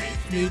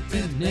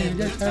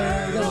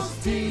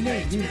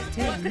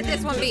 What could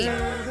this one be?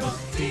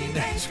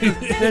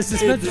 The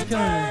suspense is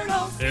killing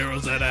me.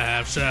 Heroes and a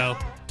half shell.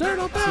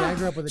 Turtle See, I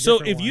grew up with a So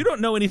different if you don't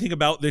know anything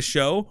about this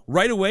show,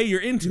 right away you're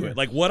into it.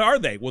 Like, what are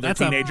they? Well, they're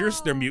That's a- teenagers.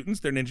 They're mutants.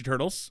 They're Ninja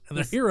Turtles. And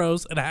they're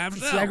heroes and a half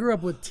shell. See, I grew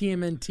up with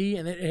TMNT,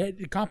 and it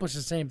accomplished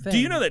the same thing. Do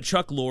you know that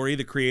Chuck Lorre,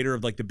 the creator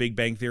of like The Big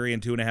Bang Theory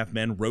and 2.5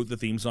 Men, wrote the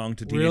theme song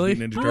to Teenage Really?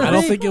 Mutant Ninja I Turtles?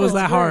 don't think it was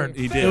that hard.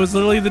 He did. It was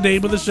literally the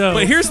name of the show.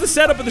 But here's the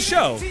setup of the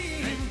show.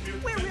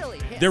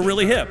 They're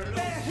really hip.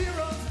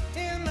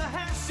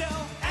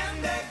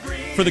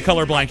 For the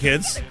colorblind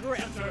kids.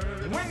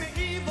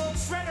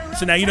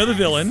 So now you know the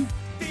villain.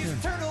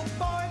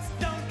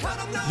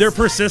 they're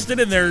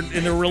persistent in their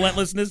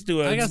relentlessness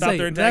to I gotta stop say,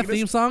 their that antagonist.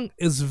 theme song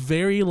is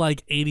very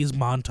like 80s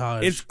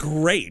montage. It's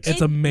great.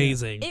 It's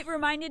amazing. It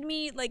reminded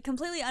me, like,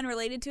 completely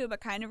unrelated to it, but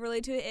kind of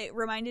related to it. It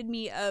reminded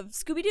me of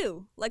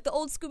Scooby-Doo, like the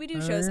old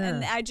Scooby-Doo shows. yeah.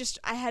 And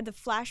I had the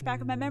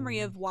flashback of my memory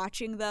of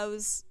watching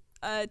those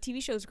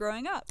TV shows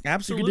growing up.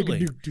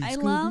 Absolutely. I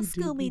love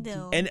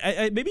Scooby-Doo. And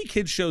maybe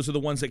kids shows are the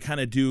ones that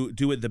kind of do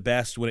it the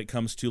best when it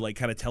comes to like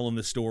kind of telling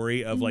the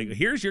story of like,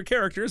 here's your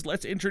characters,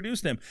 let's introduce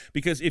them.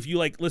 Because if you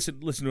like listen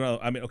to,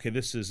 I mean, okay,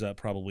 this is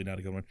probably not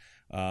a good one.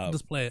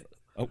 Just play it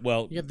Oh,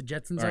 well, You got the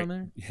Jetsons all right. on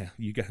there? Yeah,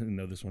 you got to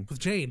know this one. with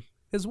Jane,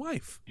 his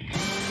wife.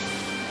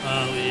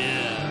 Oh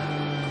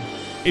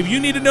yeah. If you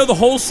need to know the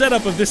whole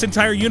setup of this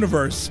entire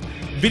universe,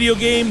 video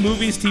game,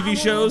 movies, TV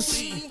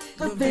shows,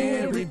 The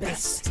very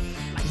best.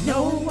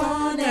 No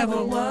one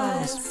ever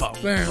was.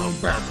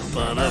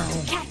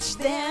 Catch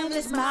them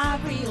is my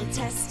real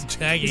test.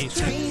 Shaggy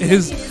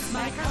is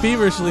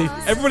feverishly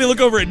everybody look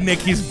over at Nick.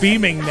 He's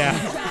beaming now.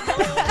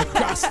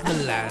 across the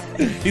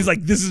land. He's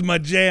like, this is my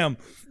jam.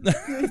 Nick,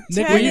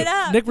 Turn it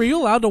up. Nick, were you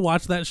allowed to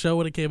watch that show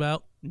when it came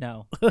out?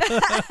 No.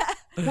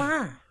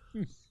 Why?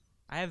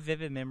 I have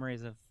vivid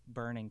memories of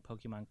burning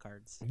Pokemon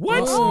cards.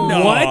 What? Oh.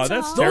 No, What?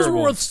 that's Those terrible.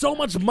 are worth so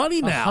much money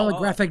A now.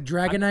 holographic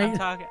Dragonite?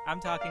 I'm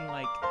talking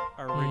like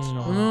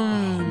original.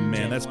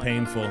 Man, that's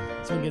genuine. painful.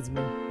 This one gets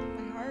me.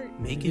 My heart.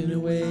 Making your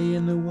way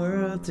in the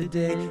world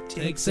today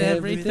Takes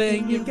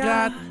everything you've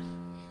got.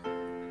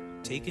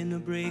 Taking a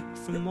break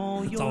from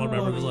all That's your all I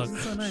remember. worries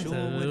Look, sure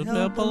would Took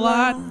help up a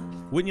lot.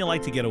 Wouldn't you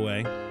like to get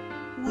away?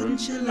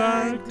 Wouldn't you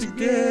like to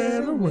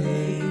get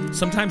away?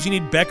 Sometimes you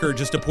need Becker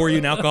just to pour you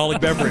an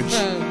alcoholic beverage.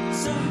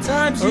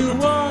 Sometimes you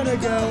wanna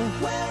go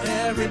where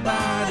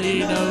Everybody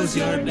knows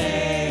your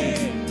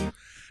name.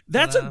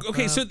 That's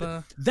okay.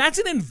 So that's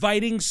an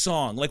inviting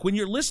song. Like when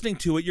you're listening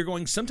to it, you're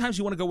going. Sometimes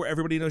you want to go where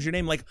everybody knows your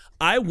name. Like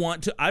I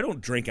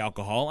don't drink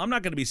alcohol. I'm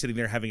not going to be sitting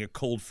there having a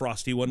cold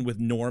frosty one with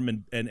Norm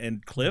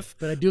and Cliff.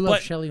 But I do love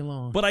Shelley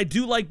Long. But I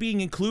do like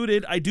being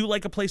included. I do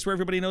like a place where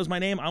everybody knows my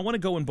name. I want to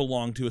go and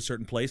belong to a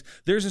certain place.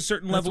 There's a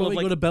certain That's level why of we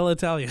like. go to Bella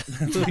Italia.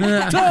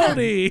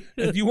 Tony.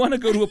 If you want to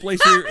go to a place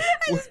where I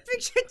just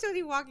pictured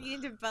Tony walking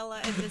into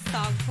Bella and this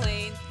song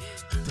playing.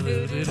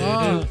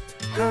 Oh,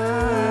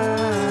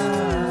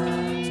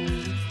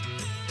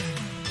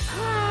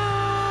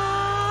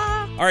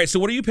 all right. So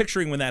what are you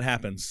picturing when that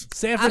happens?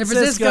 San Francisco.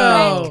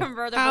 Francisco.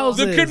 Convertible.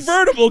 Houses. The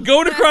convertible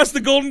going across the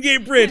Golden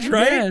Gate Bridge,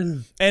 right?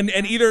 yes. And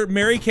either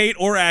Mary Kate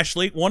or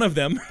Ashley, one of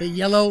them. The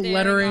yellow Staring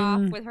lettering.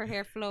 off with her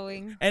hair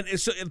flowing. And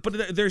so, but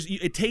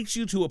it takes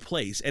you to a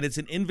place, and it's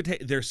an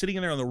invitation. They're sitting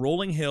in there on the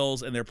rolling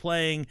hills, and they're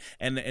playing,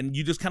 and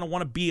you just kind of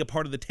want to be a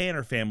part of the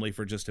Tanner family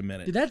for just a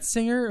minute. Did that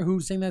singer who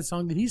sang that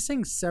song, did he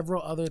sing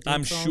several other theme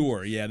I'm songs?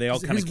 sure, yeah, they all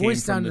His kind of came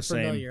voice from the sounded same.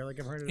 familiar. Like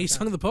I've heard it. He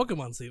sung the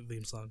Pokemon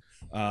theme song.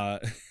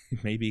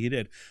 Maybe he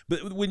did,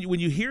 but when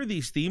you hear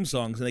these theme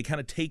songs and they kind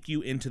of take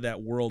you into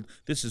that world,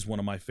 this is one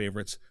of my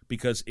favorites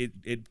because it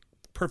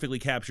perfectly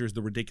captures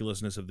the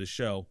ridiculousness of this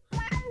show.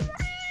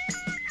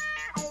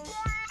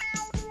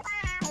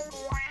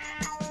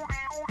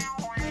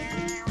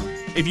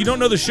 If you don't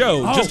know the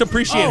show, just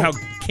appreciate how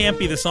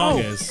campy the song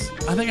is.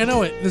 I think I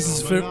know it. This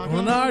is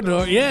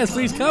Leonardo. Yes,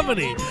 Three's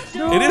Company.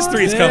 It is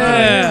Three's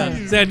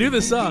Company. Yeah. See, I knew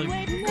this song.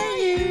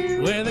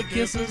 Where the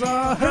kisses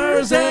are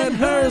hers and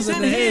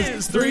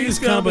his. Three's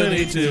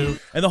Company too.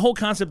 And the whole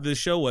concept of this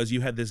show was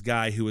you had this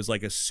guy who was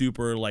like a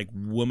super like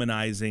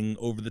womanizing,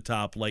 over the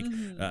top like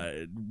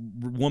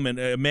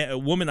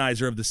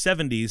womanizer of the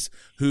 70s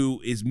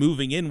who is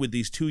moving in with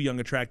these two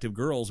young attractive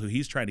girls who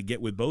he's trying to get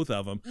with both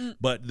of them,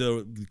 but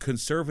the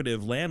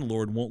conservative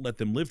landlord won't let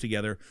them live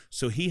together,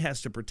 so he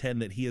has to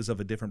pretend that he is of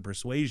a different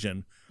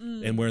persuasion,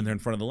 and when they're in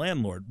front of the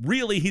landlord,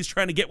 really he's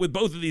trying to get with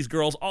both of these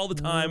girls all the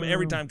time,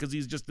 every time, because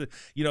he's just the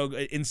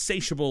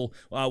insatiable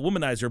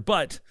womanizer.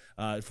 But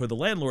for the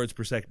landlord's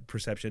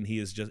perception, he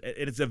is just,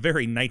 it's a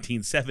very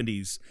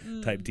 1970s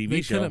type TV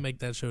They show. couldn't make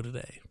that show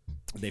today.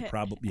 They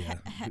probably,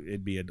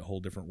 it'd be a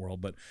whole different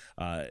world. But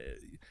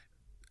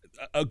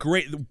a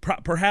great,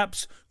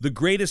 perhaps the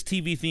greatest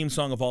TV theme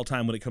song of all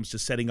time when it comes to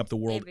setting up the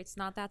world. Babe, it's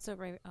not that so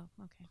brave. Oh,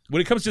 okay.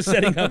 When it comes to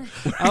setting up,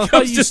 I love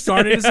how you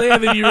started to say it,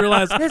 and then you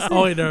realized,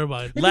 oh wait, never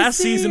mind. last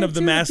season of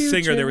The Masked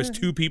Singer, there was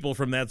two people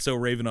from That's So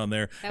Raven on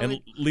there, That and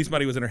would- Lise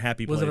Marie was in her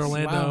happy place. Was it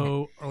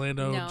Orlando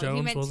No, Jones?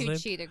 he meant What was two his name?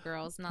 cheetah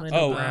girls, not Orlando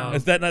Oh, two Brown.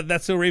 is that not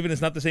That's So Raven? Is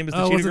not the same as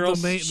the Oh, Cheetah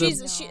was it Girls?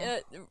 She's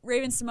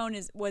Raven Simone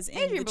was in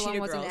Adrian the Belong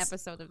Cheetah was Girls. an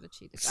episode of the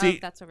Cheetah. See,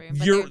 That's so Raven,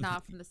 but you're they're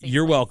not from the same.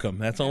 You're place. welcome.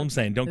 That's all I'm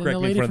saying. Don't And correct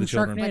the me in lady front of the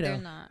from children. But Sharknado. they're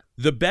not.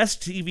 The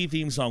best TV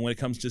theme song when it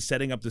comes to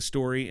setting up the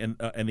story and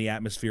the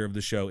atmosphere of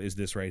the show is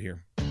this right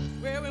here.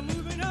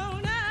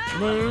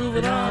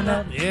 Moving on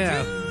up.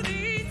 Yeah.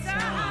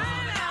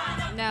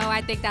 No,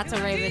 I think That's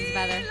so Raven's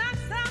better.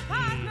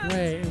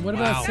 Wait, and what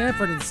about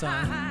Sanford and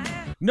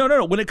Son?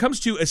 No. When it comes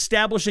to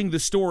establishing the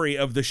story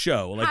of the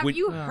show, like Have when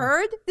you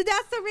heard the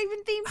That's so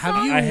Raven theme song?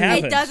 Have you- I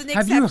haven't. It does an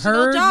Have you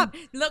exceptional heard- job.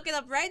 Look it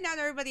up right now, and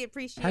everybody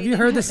appreciate it. Have you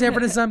heard the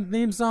Sanford and Son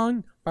theme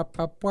song?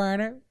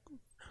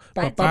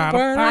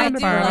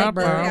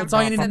 That's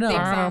all you need to know. Theme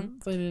song.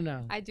 That's all you need to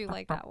know. I do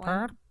like that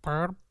one.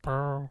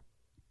 Do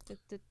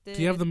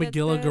you have the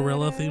Magilla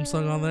Gorilla theme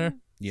song on there?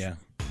 Yeah.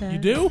 You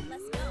do?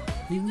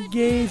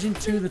 Engage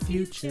into the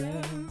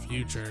future.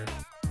 Future.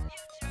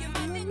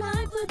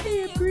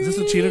 Is this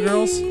the Cheetah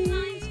Girls?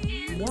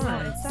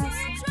 Why?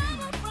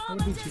 What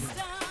would be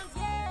Cheetah?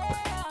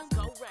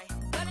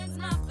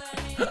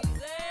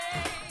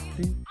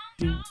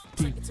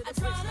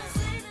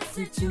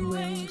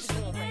 Situation.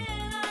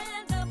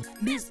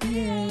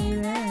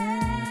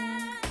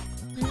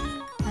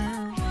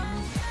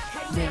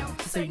 Now,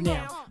 say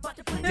now.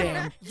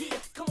 Damn.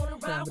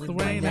 The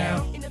way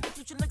now.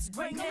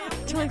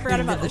 Totally forgot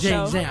about the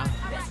show. James now.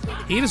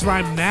 He just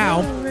rhymed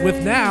now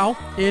with now.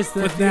 It's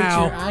the With future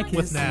now. I can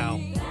With see. now.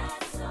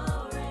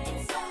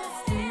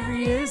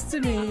 Serious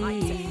to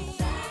me.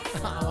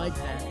 I like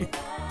that.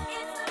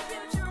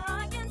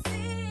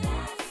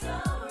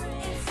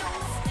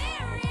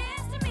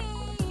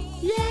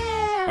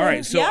 Yeah. All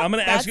right, so Yep, I'm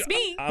gonna ask. that's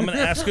me. I'm gonna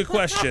ask a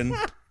question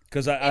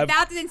because If I've.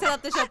 that didn't set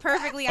up the show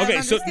perfectly, I Okay,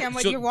 don't understand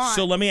what you want.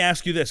 so let me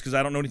ask you this because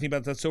I don't know anything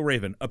about That's So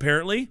Raven.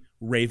 Apparently,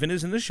 Raven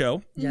is in the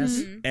show,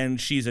 Yes.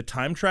 and she's a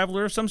time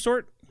traveler of some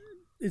sort.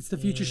 It's the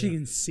future she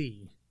can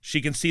see. She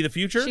can see the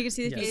future, She can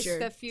see the Yes. It's future.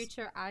 the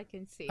future I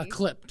can see. A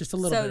clip, just a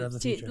little So, bit of the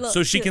see, future. look,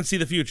 so she see- can see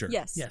the future.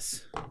 Yes.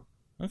 Yes.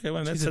 Okay,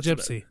 well, She's a that's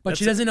gypsy. But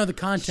she doesn't know the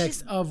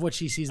context of what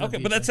she sees in the Okay,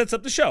 future. but that sets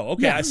up the show.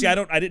 Okay, Yeah.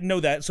 I didn't know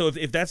that. So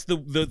if that's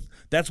the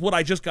that's what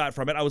I just got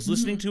from it. I was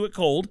listening to it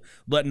cold,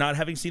 but not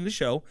having seen the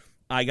show.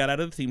 I got out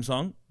of the theme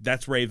song.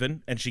 That's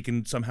Raven, and she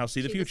can somehow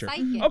see the She's a future.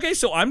 psychic. Okay,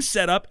 so I'm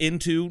set up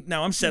into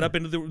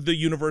the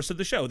universe of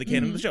the show, the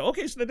canon of the show.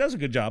 Okay, so that does a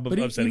good job But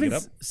of setting even it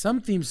up.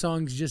 some theme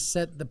songs just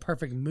set the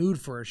perfect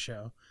mood for a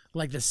show,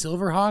 like the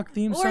Silverhawk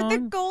theme Or song. the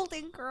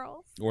Golden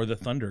Girls. Or the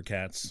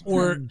Thundercats.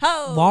 Or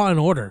Ho. Law and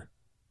Order.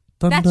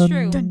 Dun, That's dun.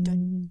 true.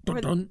 Dun,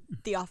 dun,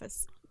 The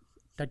Office.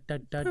 dun,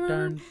 dun, dun,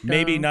 dun,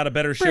 Maybe dun. not a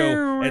better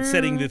show at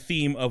setting the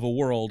theme of a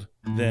world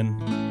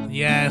than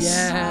Yes.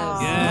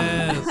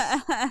 Yes.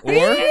 Yes.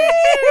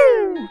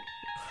 or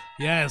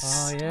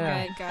Yes. Oh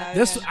yeah. Good, good.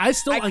 This I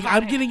still like.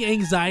 I'm Iconic. getting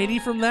anxiety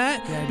from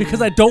that Yeah, because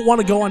dude. I don't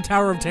want to go on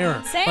Tower of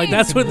Terror. Same. Like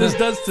that's what this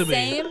does to me.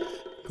 Same.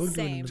 Go to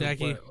Same.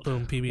 Jackie,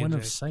 boom, PB One and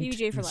of J. sight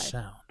PBJ for and life.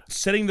 sound.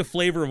 setting the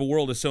flavor of a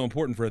world is so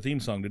important for a theme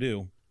song to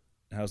do.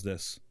 How's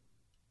this?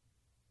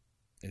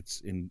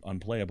 It's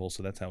unplayable,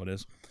 so that's how it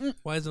is.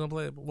 Why is it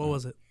unplayable? What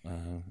was it?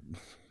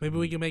 Maybe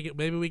we can make it.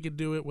 Maybe we could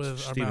do it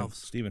with our mouths.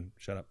 Steven,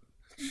 shut up.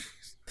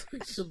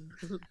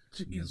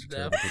 Jeez,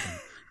 Terrible people.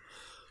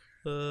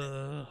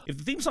 If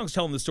the theme song's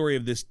telling the story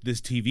of this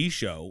TV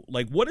show,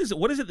 like what is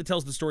it that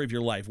tells the story of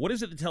your life? What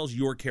is it that tells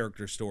your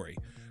character story?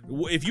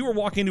 If you were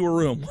walking into a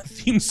room, what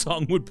theme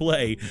song would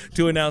play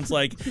to announce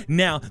like,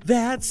 now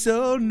that's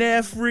so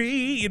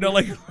Nefri, you know,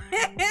 like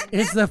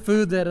It's the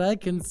food that I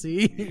can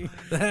see.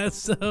 That's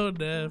so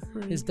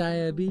different. It's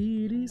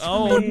diabetes.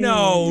 oh free.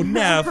 no,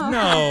 Neff,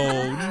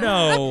 no.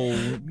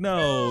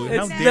 How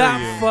It's dare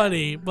not you?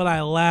 funny, but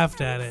I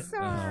laughed at it.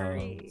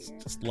 It's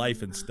just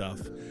life and stuff.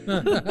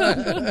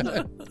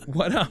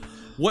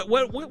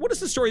 What is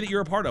the story that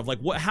you're a part of? Like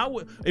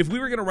how if we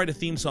were gonna write a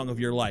theme song of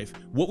your life,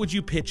 what would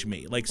you pitch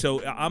me? Like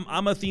so I'm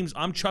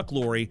Chuck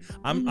Lorre.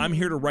 I'm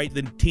here to write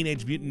the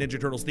Teenage Mutant Ninja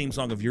Turtles theme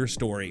song of your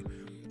story.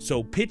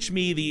 So pitch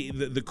me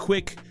the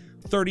quick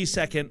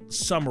 30-second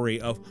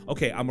summary of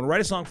okay, I'm gonna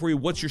write a song for you.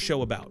 What's your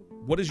show about?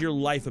 What is your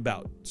life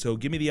about? So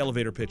give me the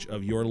elevator pitch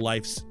of your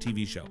life's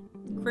TV show.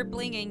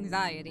 Crippling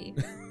anxiety.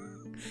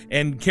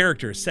 And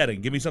character, setting.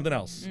 Give me something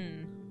else.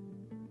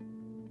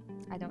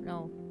 I don't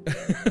know.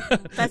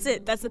 That's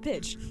it. That's the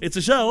pitch. It's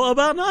a show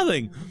about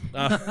nothing.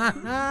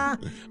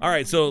 All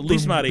right, so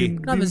Lise Mati,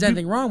 Not that there's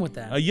anything wrong with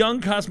that. a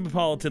young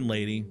cosmopolitan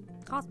lady,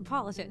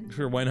 Cosmopolitan.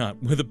 sure, why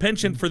not, with a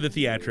penchant for the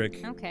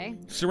theatric, Okay.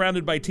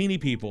 surrounded by teeny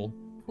people.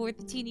 Who are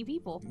the teeny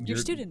people? Your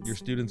students. Your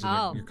students in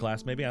Oh. your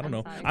class, maybe? I don't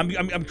know. sorry.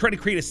 I'm trying to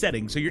create a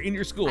setting. So you're in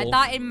your school. I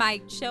thought in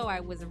my show I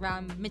was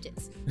around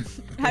midgets.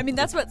 I mean,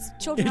 that's what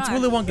children It's are.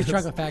 Willy Wonka's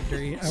Chocolate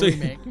Factory, a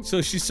remake.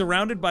 So she's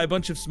surrounded by a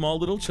bunch of small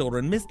little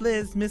children. Miss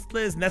Liz, and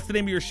that's the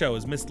name of your show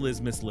is Miss Liz,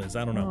 Miss Liz.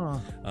 I don't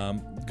know.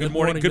 Good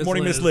morning,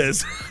 Miss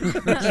Liz.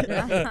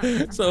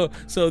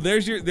 so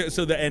there's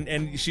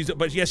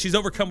she's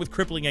overcome with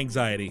crippling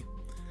anxiety.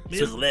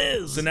 Miss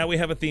Liz. So now we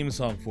have a theme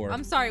song for her.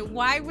 I'm sorry,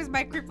 why was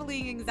my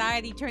crippling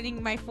anxiety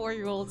turning my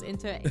 4-year-olds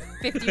into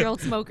 50-year-old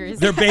smokers?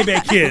 They're baby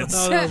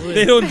kids.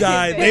 They don't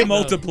die. They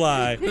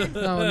multiply.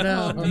 Oh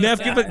no. Neff,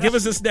 give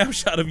us a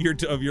snapshot of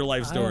your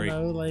life story. I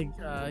don't know, like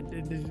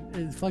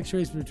it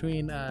fluctuates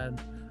between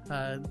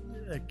a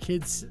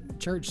kid's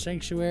church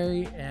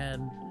sanctuary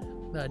and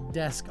a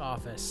desk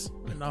office,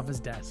 an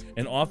office desk.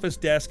 An office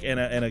desk and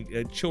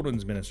a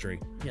children's ministry.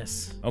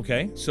 Yes.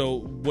 Okay, so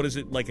what is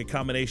it, like a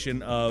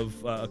combination of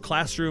a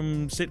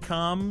classroom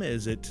sitcom?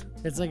 Is it?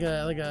 It's like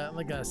a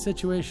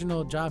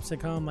situational job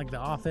sitcom, like The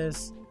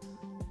Office,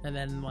 and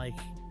then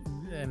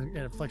and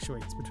it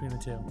fluctuates between the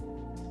two.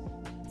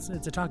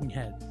 It's a talking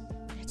head.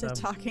 to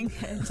Talking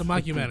Heads. It's a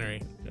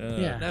mockumentary.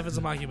 Yeah. Neff is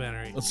a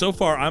mockumentary. Well, so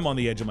far, I'm on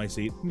the edge of my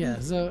seat. Yeah,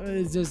 so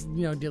it's just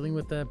dealing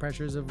with the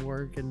pressures of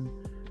work and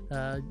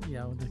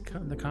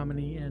the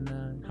comedy and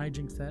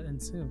hijinks that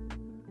ensue.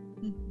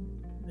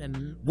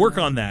 And Work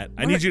on that.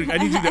 I need you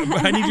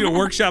to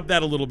workshop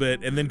that a little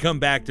bit and then come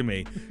back to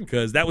me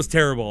because that was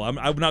terrible. I'm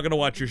not going to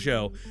watch your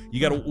show. You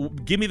got to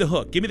give me the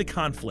hook. Give me the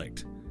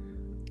conflict.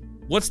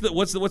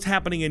 What's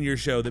happening in your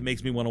show that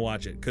makes me want to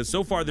watch it? Because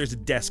so far there's a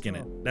desk in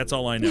it. That's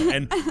all I know,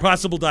 and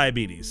possible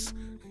diabetes.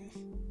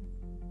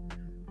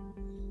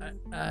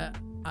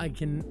 I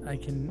can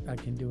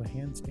do a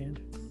handstand.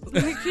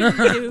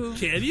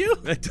 Can you?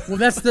 Well,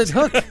 that's the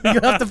hook. You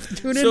have to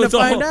tune in to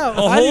find out.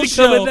 A I whole need to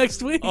come in show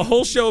next week. A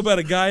whole show about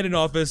a guy in an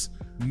office.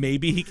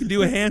 Maybe he can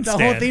do a handstand.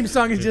 The whole theme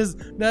song is just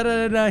da da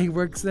da da. He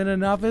works in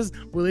an office.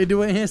 Will he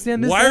do a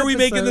handstand? Why are we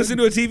making this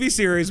into a TV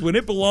series when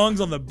it belongs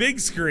on the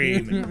big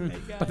screen?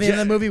 At the end of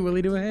the movie, will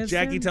he do a handstand?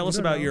 Jackie, tell us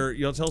about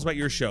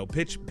your show.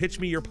 Pitch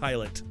me your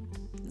pilot.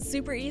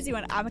 Super easy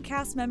one. I'm a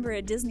cast member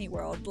at Disney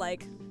World.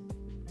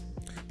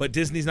 But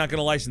Disney's not going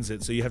to license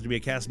it, so you have to be a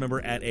cast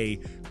member at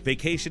a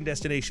vacation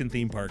destination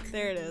theme park.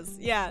 There it is.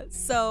 Yeah.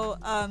 So,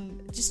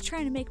 just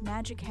trying to make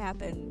magic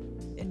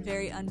happen in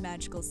very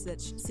unmagical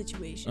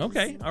situations.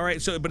 Okay. All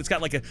right. So, but it's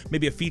got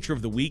maybe a feature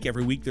of the week.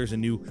 Every week there's a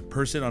new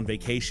person on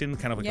vacation,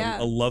 kind of like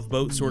a Love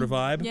Boat sort of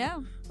vibe. Yeah.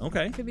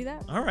 Okay. Could be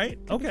that. All right.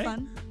 Could be okay.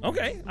 fun.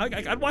 Okay.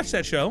 I'd watch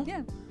that show.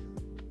 Yeah.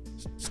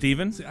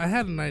 Steven? I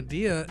had an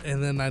idea,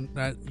 and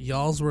then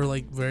y'all's were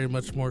very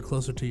much more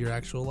closer to your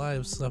actual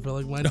lives. So I feel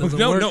like mine doesn't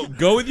work. No,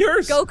 go with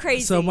yours. Go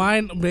crazy. So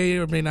mine may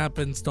or may not have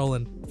been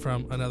stolen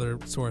from another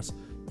source,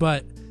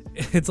 but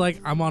it's like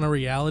I'm on a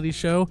reality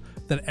show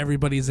that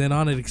everybody's in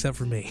on it except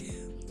for me.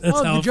 That's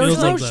how the it Joe feels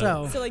Schmo like that.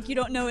 show. So you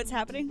don't know what's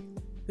happening?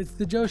 It's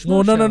the Joe Schmo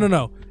Well, show.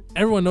 no.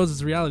 Everyone knows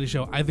it's a reality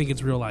show. I think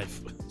it's real life.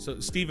 So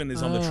Steven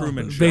is on the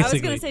Truman Show.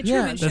 Basically. I was going to say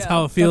Truman Show. That's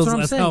how it feels. That's what I'm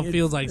That's saying. how it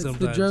feels like it's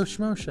sometimes. the Joe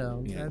Schmo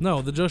show. Yeah.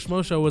 No, the Joe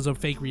Schmo show was a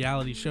fake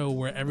reality show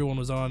where everyone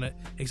was on it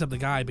except the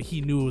guy, but he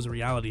knew it was a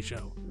reality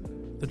show.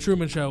 The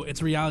Truman Show,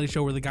 it's a reality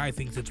show where the guy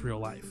thinks it's real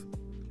life.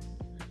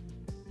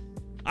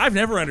 I've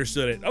never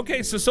understood it.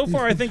 Okay, so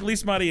far I think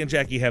Lise, Marty, and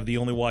Jackie have the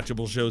only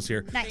watchable shows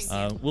here. Nice.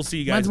 We'll see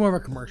you guys. Mine's more of a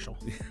commercial.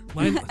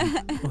 Mine's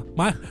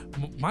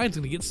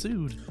gonna get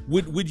sued.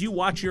 Would you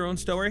watch your own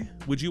story?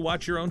 Would you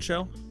watch your own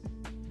show?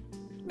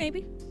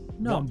 Maybe.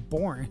 No, I'm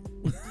boring.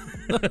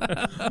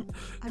 I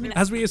mean,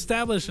 As we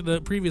established in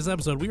the previous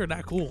episode, we are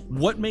not cool.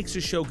 What makes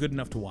a show good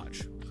enough to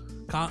watch?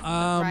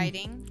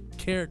 Writing.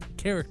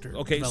 Character.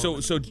 Okay, so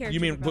development. you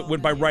mean when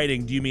by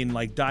writing, do you mean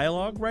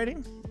dialogue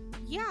writing?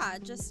 Yeah,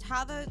 just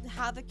how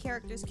the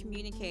characters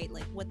communicate,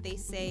 what they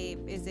say.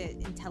 Is it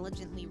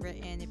intelligently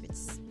written? If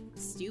it's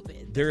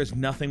stupid. There is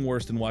nothing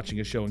worse than watching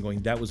a show and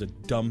going, that was a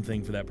dumb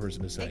thing for that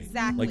person to say.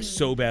 Exactly.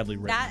 So badly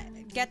written.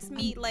 That gets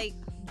me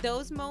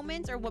those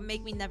moments are what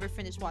make me never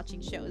finish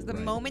watching shows. The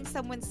moment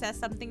someone says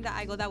something that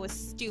I go, that was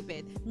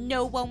stupid.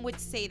 No one would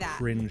say that.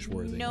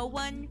 Cringeworthy. No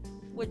one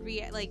would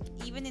react.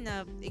 Even in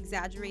a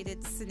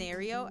exaggerated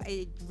scenario,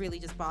 it really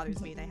just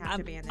bothers me, and I have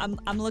to ban it.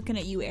 I'm looking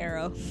at you,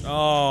 Arrow.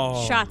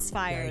 Oh. Shots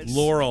fired.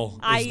 Laurel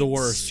is the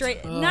worst.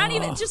 Not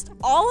even just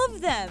all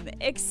of them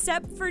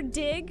except for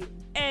Dig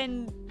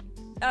and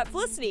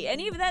Felicity.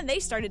 And even then, they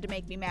started to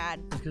make me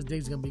mad. Because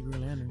Dig's gonna be Green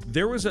Lantern.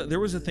 There was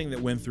a thing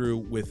that went through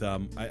with I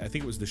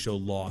think it was the show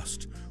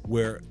Lost,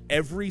 where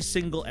every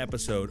single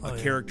episode a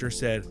character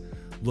said,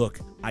 "Look,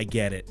 I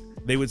get it."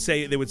 They would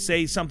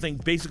say something,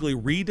 basically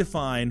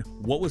redefine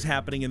what was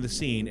happening in the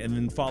scene, and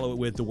then follow it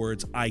with the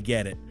words "I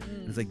get it."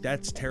 It's like,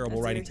 that's terrible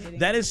That's writing. irritating.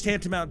 That is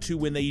tantamount to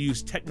when they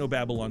use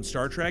technobabble on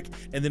Star Trek,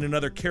 and then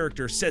another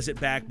character says it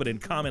back, but in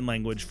common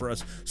language for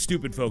us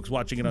stupid folks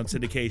watching it on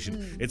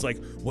syndication. It's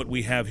like, what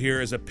we have here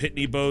is a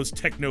Pitney Bowes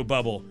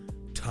technobubble.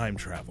 Time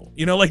travel.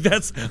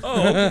 That's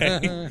okay.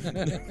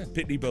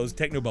 Pitney Bowes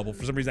technobubble.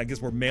 For some reason, I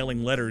guess we're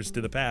mailing letters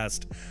to the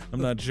past.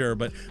 I'm not sure,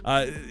 but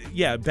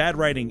bad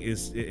writing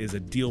is a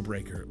deal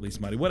breaker. At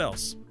least, Marty. What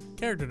else?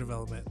 Character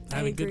development. I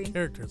Having agree. good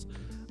characters.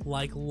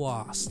 Like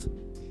Lost.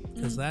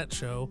 Because that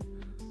show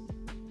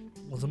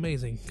was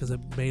amazing because it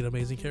made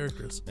amazing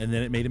characters. And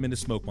then it made him into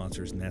smoke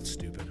monsters, and that's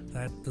stupid.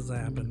 That doesn't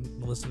happen.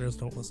 The listeners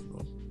don't listen to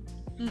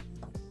them.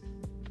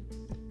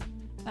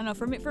 I don't know.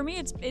 For me,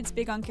 it's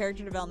big on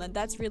character development.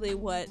 That's really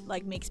what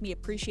makes me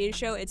appreciate a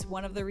show. It's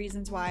one of the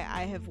reasons why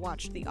I have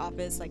watched The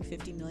Office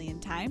 50 million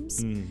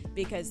times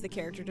because the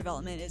character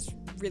development is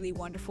really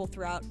wonderful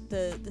throughout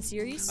the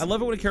series. I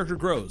love it when a character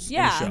grows.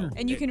 Yeah, in a show.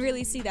 and you can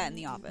really see that in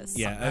The Office.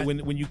 Yeah,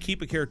 when you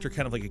keep a character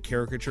kind of like a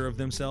caricature of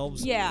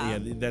themselves. Yeah.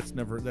 that's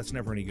never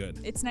any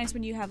good. It's nice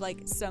when you have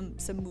some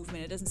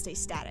movement. It doesn't stay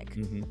static.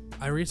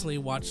 I recently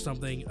watched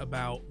something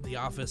about The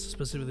Office,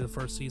 specifically the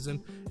first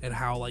season, and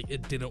how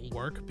it didn't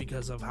work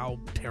because of how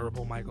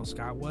terrible Michael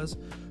Scott was.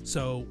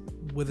 So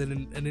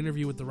within an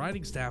interview with the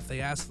writing staff, they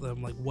asked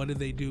them what did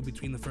they do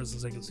between the first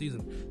and second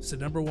season. So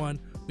number one,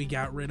 we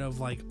got rid of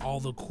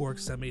all the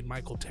quirks that made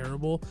Michael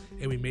terrible,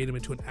 and we made him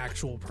into an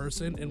actual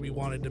person, and we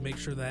wanted to make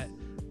sure that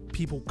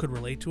people could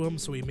relate to him,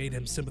 so we made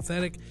him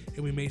sympathetic,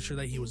 and we made sure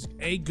that he was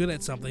good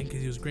at something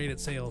because he was great at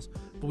sales,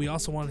 but we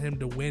also wanted him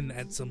to win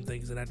at some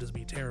things and not just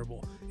be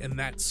terrible. And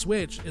that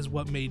switch is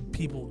what made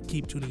people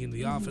keep tuning into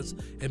The Office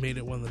and made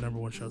it one of the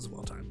 #1 shows of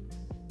all time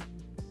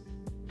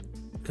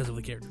because of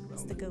the character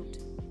It's the development.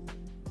 goat.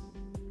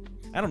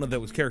 I don't know if that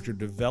was character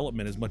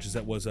development as much as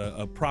that was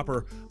a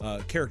proper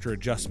character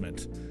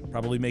adjustment.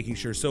 Probably making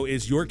sure. So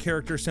is your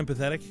character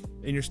sympathetic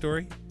in your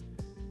story?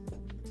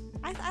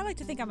 I like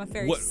to think I'm a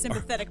very What-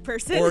 sympathetic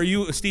person. Or are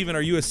you, Steven,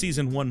 are you a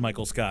season 1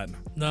 Michael Scott?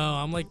 No,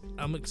 I'm like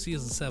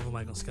season 7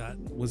 Michael Scott.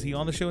 Was he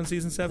on the show in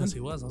season 7? Yes, he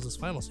was. That was his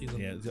final season.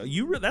 Yeah,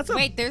 that's a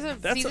Wait, there's a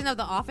that's season of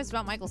The Office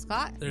about Michael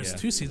Scott? There's Yeah.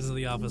 2 seasons of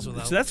The Office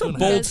without. So that's a 2.5.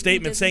 bold He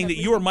statement does saying that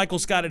everything. you are Michael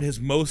Scott at his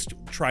most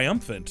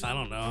triumphant. I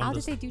don't know. How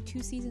did they do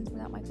 2 seasons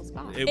without Michael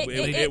Scott?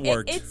 It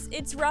worked.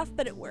 It's rough,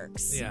 but it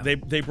works. Yeah.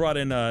 They brought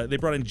in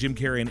Jim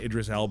Carrey and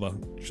Idris Elba.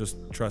 Just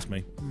trust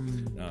me.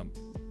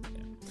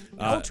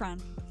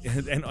 Ultron.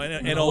 And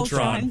Ultron.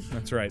 Ultron.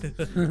 That's right.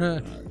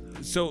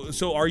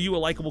 So are you a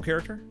likable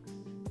character?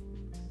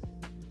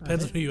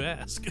 Depends on who you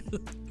ask.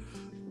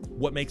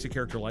 What makes a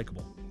character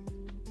likable?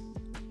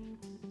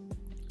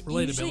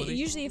 Relatability.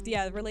 Usually, if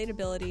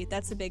relatability,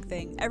 that's the big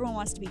thing. Everyone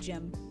wants to be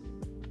Jim.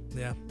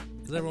 Yeah,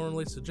 because everyone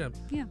relates to Jim.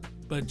 Yeah.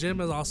 But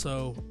Jim is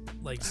also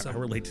like I some.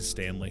 relate to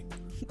Stanley.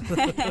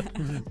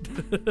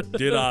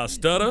 Did I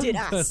stutter? Did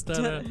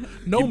I?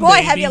 No, Boy,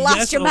 have maybe, you lost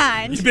yes, your oh,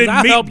 mind? You've been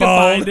I helped to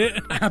meatballed. find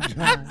it.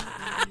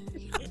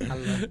 I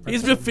love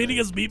He's been feeding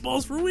us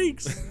meatballs for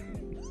weeks.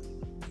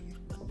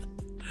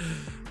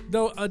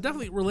 No,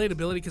 definitely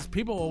relatability because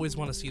people always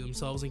want to see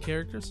themselves in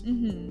characters.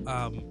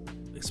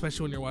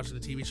 Especially when you're watching a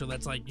TV show.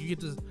 That's like you get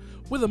to,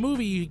 with a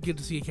movie, you get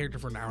to see a character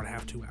for an hour and a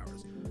half, 2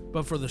 hours.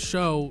 But for the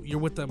show, you're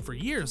with them for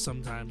years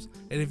sometimes.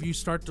 And if you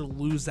start to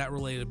lose that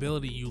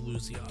relatability, you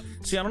lose the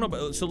audience. See, I don't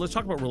know. So let's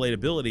talk about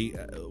relatability.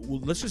 Well,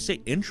 let's just say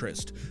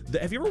interest.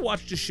 Have you ever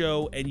watched a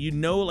show and you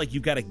know, like,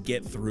 you've got to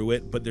get through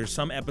it, but there's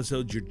some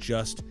episodes you're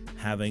just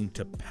having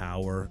to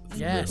power through?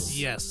 Yes.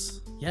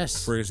 Yes.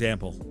 Yes. For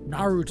example,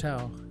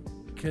 Naruto,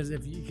 because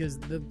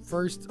the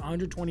first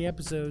 120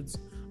 episodes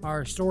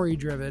are story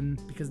driven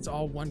because it's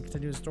all one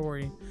continuous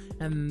story,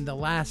 and the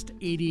last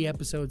 80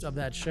 episodes of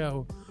that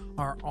show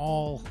are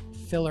all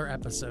filler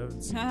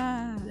episodes.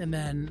 And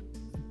then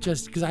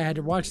just because I had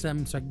to watch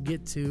them so I could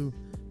get to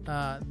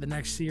the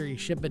next series,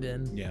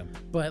 Shippuden. yeah.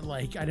 But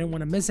like I didn't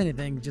want to miss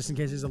anything just in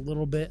case there's a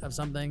little bit of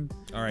something.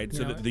 All right,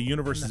 so You know, the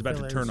universe in is the about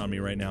to turn fillers. on me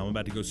right now. I'm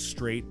about to go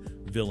straight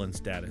villain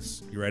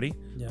status. You ready?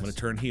 Yes. I'm going to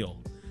turn heel.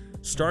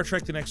 Star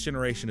Trek The Next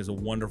Generation is a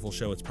wonderful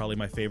show. It's probably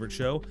my favorite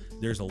show.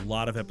 There's a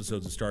lot of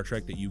episodes of Star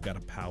Trek that you've got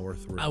to power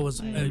through. I was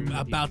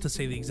about to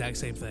say the exact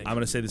same thing. I'm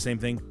going to say the same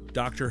thing.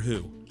 Doctor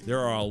Who. There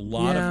are a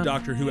lot Yeah. of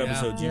Doctor Who Yeah.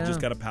 episodes you've Yeah. just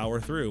got to power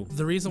through.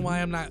 The reason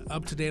why I'm not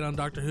up to date on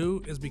Doctor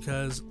Who is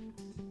because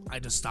I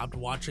just stopped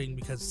watching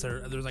because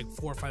there's like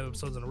 4 or 5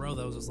 episodes in a row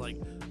that was just like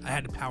I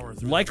had to power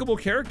through. Likable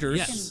characters,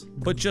 Yes.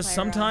 but just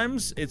Clara.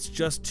 sometimes it's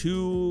just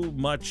too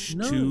much,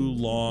 too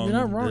long. You're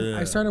not wrong.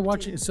 I Ugh. started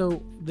watching.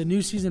 So the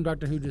new season of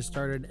Doctor Who just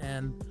started,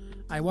 and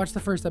I watched the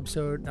first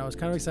episode. And I was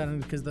kind of excited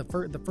because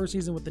the first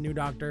season with the new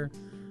Doctor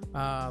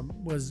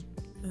was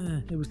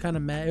it was kind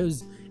of meh.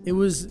 It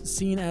was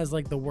seen as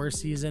like the worst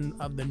season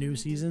of the new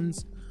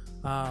seasons.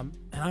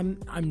 And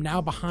I'm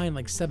now behind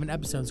like 7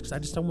 episodes because I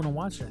just don't want to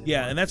watch it.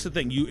 Yeah, and that's the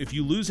thing. If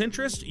you lose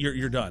interest,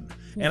 you're done.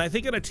 And I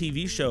think on a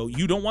TV show,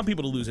 you don't want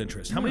people to lose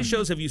interest. How many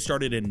shows have you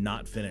started and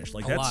not finished?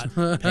 Like A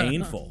that's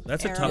painful.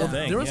 That's a Arrow. tough Yeah.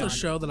 thing. There was yeah. a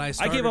show that I I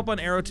started. gave up on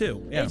Arrow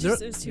too. Yeah. It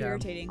was too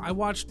irritating. I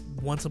watched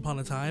Once Upon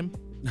a Time,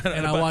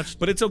 and I watched.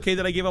 But it's okay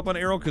that I gave up on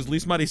Arrow because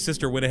Lisa Marty's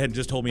sister went ahead and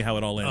just told me how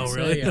it all ends. Oh,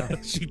 really?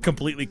 Yeah. She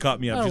completely caught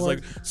me up. Oh, She's well.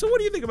 like, "So what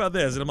do you think about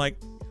this?" And I'm like,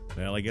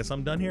 "Well, I guess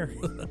I'm done here."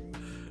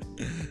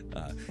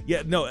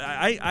 Yeah, no,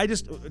 I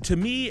just, to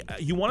me,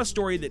 you want a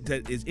story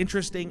that is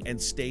interesting and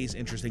stays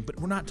interesting, but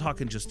we're not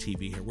talking just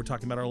TV here. We're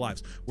talking about our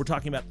lives. We're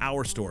talking about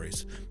our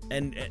stories.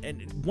 And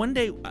one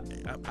day,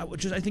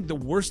 I think the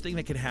worst thing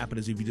that could happen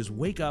is if you just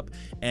wake up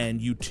and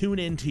you tune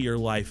into your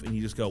life and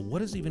you just go,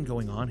 what is even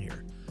going on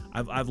here?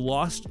 I've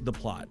lost the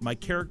plot. My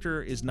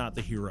character is not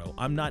the hero.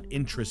 I'm not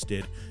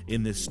interested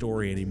in this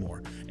story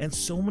anymore. And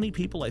so many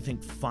people, I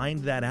think, find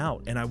that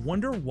out. And I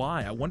wonder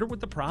why. I wonder what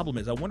the problem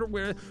is. I wonder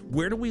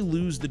where do we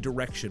lose the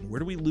direction? Where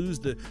do we lose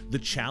the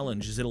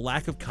challenge? Is it a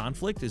lack of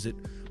conflict? Is it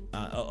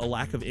a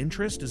lack of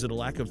interest? Is it a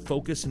lack of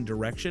focus and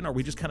direction? Are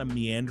we just kind of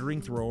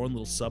meandering through our own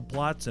little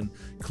subplots and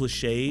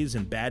cliches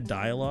and bad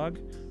dialogue?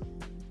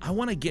 I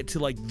want to get to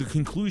like the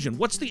conclusion.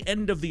 What's the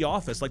end of The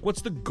Office? Like,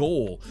 what's the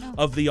goal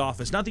of The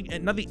Office? Not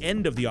the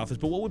end of The Office,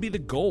 but what would be the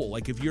goal?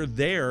 Like, if you're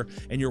there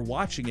and you're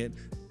watching it,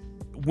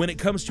 when it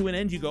comes to an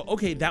end, you go,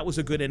 okay, that was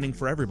a good ending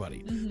for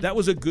everybody. That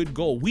was a good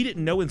goal. We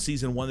didn't know in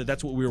season 1 that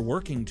that's what we were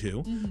working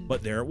to,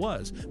 but there it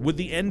was. With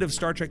the end of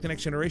Star Trek: The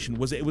Next Generation,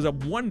 it was a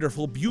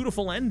wonderful,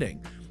 beautiful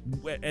ending,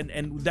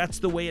 and that's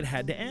the way it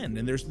had to end.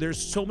 And there's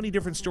so many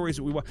different stories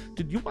that we watch.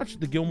 Did you watch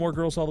the Gilmore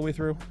Girls all the way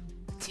through?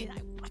 Did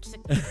I watch the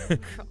girls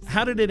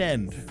How did it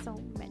end?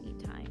 so many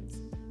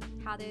times?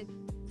 How did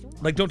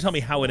Like, don't tell me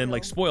how it ended,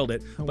 like spoiled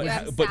it. But,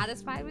 You're but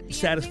satisfied with the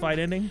satisfied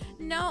ending?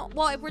 No.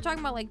 Well, if we're talking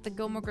about like the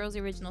Gilmore Girls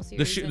original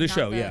series, The and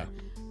show, not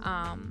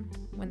yeah.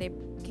 When they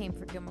came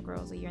for Gilmore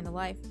Girls, A Year in the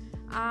Life,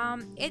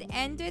 it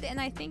ended, and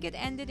I think it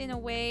ended in a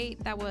way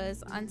that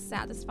was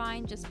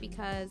unsatisfying, just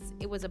because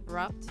it was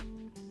abrupt.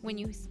 When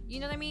you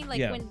know what I mean?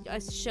 Like when a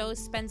show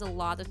spends a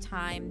lot of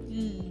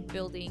time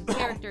building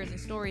characters and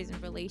stories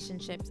and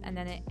relationships, and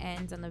then it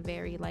ends on a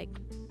very like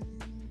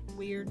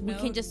weird we note.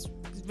 can just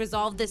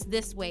resolve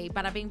this way,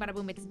 bada bing bada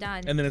boom, it's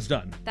done. And then it's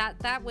done.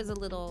 That was a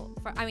little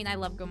I mean, I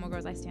love Gilmore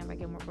Girls, I stand by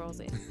Gilmore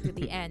Girls to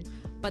the end,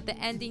 but the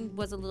ending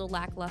was a little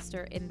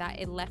lackluster in that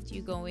it left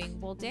you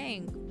going, well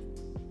dang,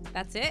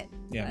 that's it?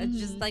 Yeah.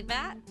 Just like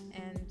that?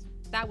 And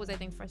that was, I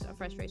think, a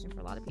frustration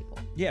for a lot of people.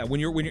 Yeah, when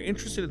you're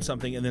interested in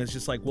something and then it's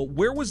just like, well,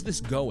 where was this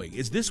going?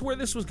 Is this where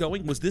this was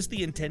going? Was this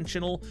the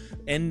intentional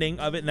ending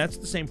of it? And that's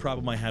the same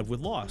problem I had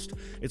with Lost.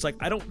 It's like,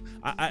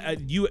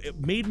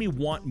 it made me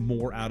want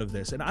more out of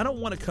this. And I don't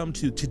want to come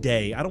to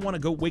today. I don't want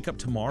to go wake up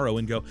tomorrow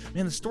and go,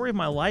 man, the story of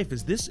my life,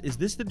 is this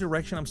the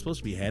direction I'm supposed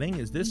to be heading?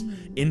 Is this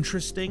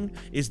interesting?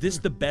 Is this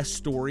the best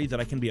story that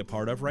I can be a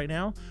part of right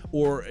now?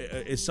 Or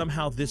is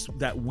somehow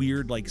that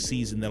weird like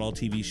season that all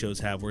TV shows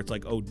have where it's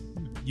like, oh,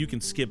 you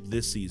can skip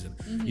this season.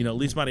 You know,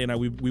 Lisa Maddie and I,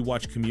 we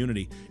watch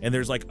Community, and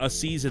there's like a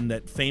season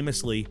that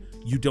famously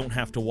you don't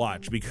have to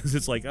watch because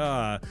it's like,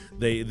 the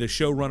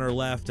showrunner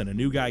left and a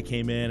new guy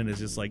came in, and it's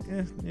just like,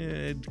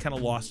 it kind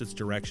of lost its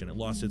direction. It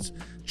lost its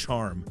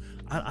charm.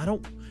 I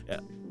don't.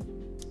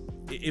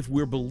 If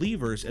we're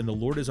believers and the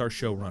Lord is our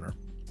showrunner,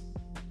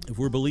 if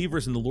we're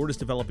believers and the Lord is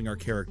developing our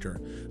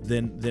character,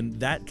 then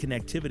that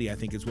connectivity, I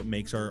think, is what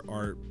makes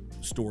our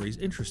stories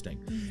interesting.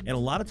 And a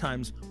lot of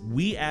times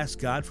we ask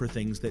God for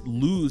things that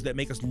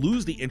make us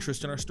lose the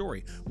interest in our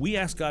story. We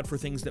ask God for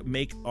things that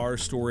make our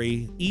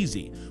story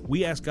easy.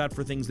 We ask God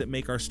for things that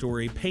make our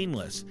story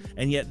painless.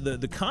 And yet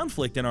the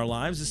conflict in our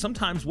lives is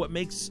sometimes what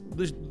makes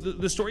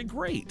the story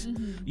great.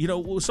 You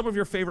know, some of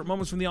your favorite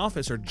moments from The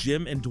Office are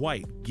Jim and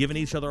Dwight giving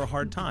each other a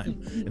hard time.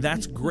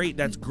 That's great.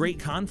 That's great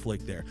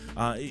conflict there.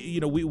 You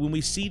know, when we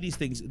see these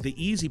things, the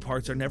easy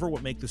parts are never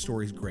what make the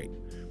stories great.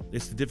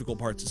 It's the difficult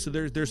parts. So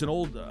there's an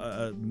old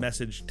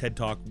message, TED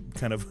Talk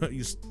kind of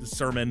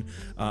sermon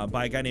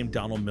by a guy named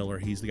Donald Miller.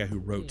 He's the guy who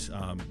wrote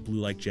Blue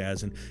Like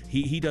Jazz, and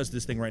he does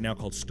this thing right now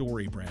called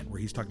Story Brand,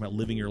 where he's talking about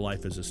living your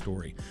life as a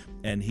story.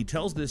 And he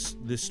tells this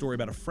story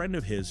about a friend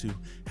of his who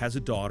has a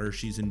daughter.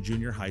 She's in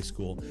junior high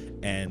school,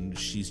 and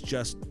she's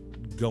just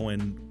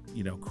going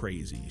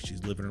crazy.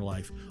 She's living her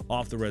life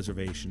off the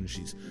reservation.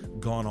 She's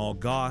gone all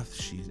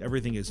goth.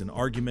 Everything is an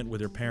argument with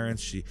her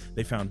parents.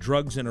 They found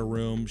drugs in her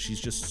room. She's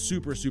just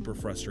super, super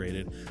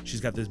frustrated. She's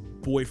got this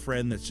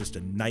boyfriend that's just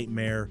a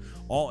nightmare.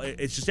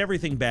 It's just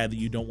everything bad that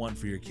you don't want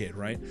for your kid,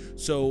 right?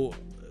 So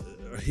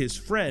his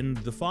friend,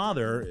 the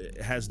father,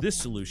 has this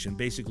solution,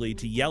 basically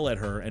to yell at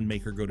her and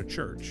make her go to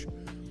church.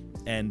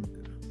 And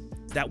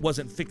that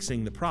wasn't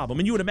fixing the problem.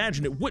 And you would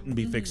imagine it wouldn't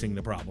be fixing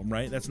the problem,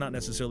 right? That's not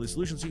necessarily the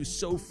solution. So he was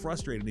so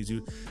frustrated. He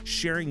was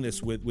sharing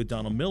this with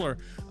Donald Miller.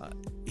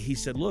 He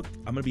said, look,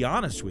 I'm going to be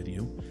honest with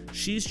you.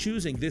 She's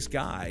choosing this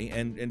guy,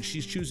 and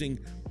she's choosing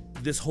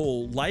this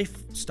whole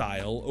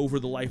lifestyle over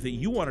the life that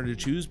you wanted to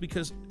choose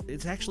because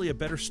it's actually a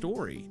better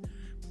story.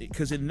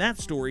 Because in that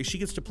story, she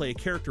gets to play a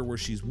character where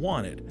she's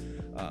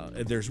wanted.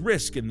 There's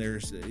risk and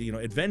there's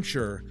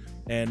adventure,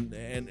 and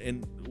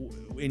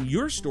in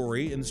your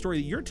story, in the story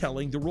that you're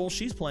telling, the role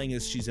she's playing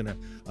is she's in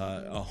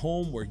a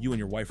home where you and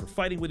your wife are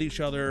fighting with each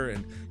other,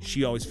 and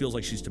she always feels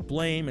like she's to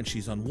blame and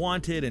she's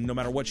unwanted, and no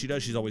matter what she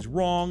does, she's always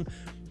wrong.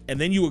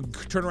 And then you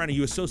turn around and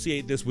you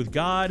associate this with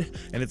God,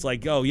 and it's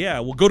like, oh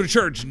yeah, well, go to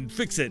church and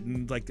fix it,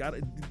 and like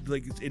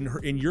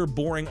in your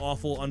boring,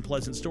 awful,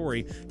 unpleasant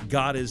story,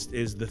 God is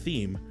the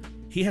theme.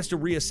 He has to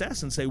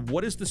reassess and say,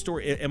 what is the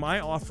story? Am I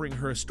offering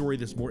her a story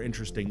that's more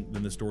interesting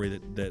than the story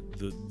that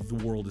the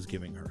world is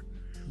giving her?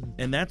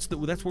 And that's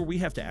where we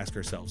have to ask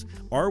ourselves,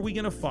 are we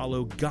going to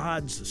follow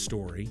God's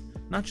story,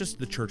 not just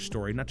the church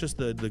story, not just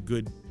the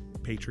good,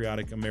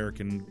 patriotic,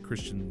 American,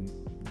 Christian,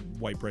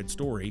 white bread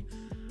story?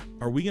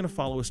 Are we going to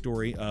follow a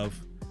story of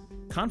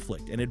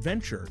conflict and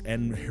adventure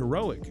and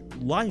heroic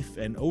life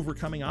and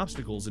overcoming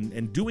obstacles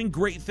and doing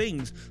great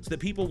things so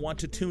that people want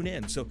to tune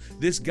in? So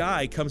this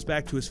guy comes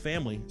back to his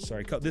family.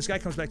 This guy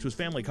comes back to his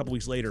family a couple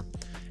weeks later,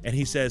 and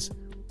he says,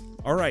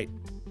 all right,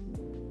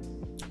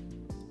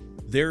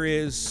 there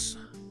is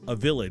a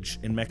village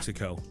in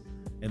Mexico,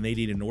 and they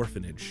need an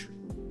orphanage,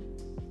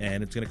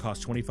 and it's going to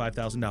cost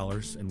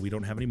 $25,000, and we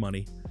don't have any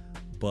money,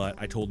 but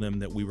I told them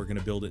that we were going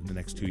to build it in the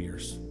next 2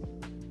 years.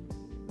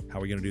 How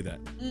are we going to do that?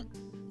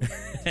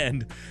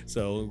 And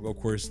so, of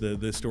course,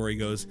 the story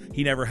goes,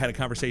 he never had a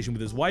conversation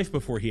with his wife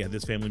before he had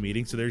this family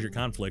meeting, so there's your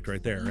conflict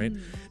right there, right?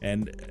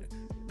 And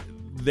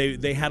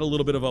they had a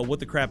little bit of a, what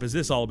the crap is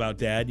this all about,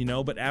 Dad?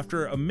 But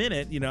after a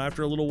minute,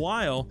 after a little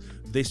while,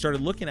 they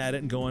started looking at it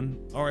and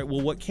going, all right,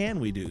 well, what can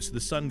we do? So the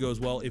son goes,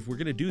 well, if we're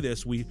going to do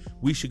this, we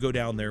should go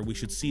down there. We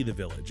should see the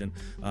village. And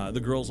the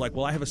girl's like,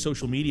 well, I have a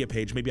social media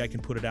page. Maybe I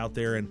can put it out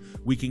there and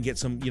we can get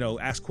some,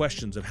 ask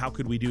questions of how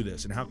could we do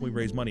this and how can we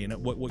raise money and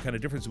what kind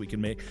of difference we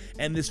can make.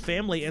 And this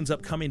family ends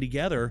up coming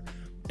together.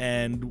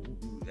 And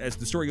as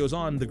the story goes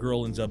on, the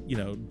girl ends up,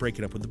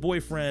 breaking up with the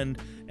boyfriend.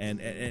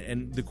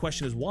 And the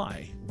question is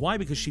why? Why?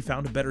 Because she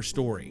found a better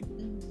story.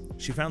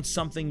 She found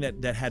something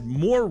that had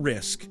more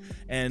risk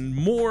and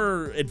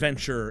more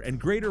adventure and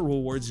greater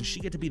rewards, and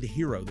she get to be the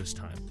hero this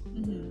time.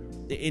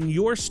 Mm-hmm. In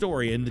your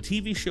story, in the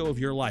TV show of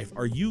your life,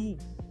 are you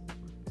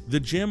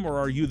the Jim or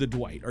are you the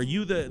Dwight? Are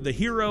you the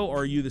hero or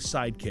are you the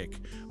sidekick?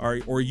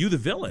 Or are you the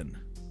villain?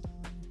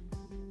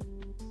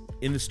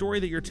 In the story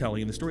that you're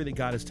telling, in the story that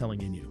God is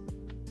telling in you,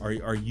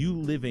 are you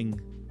living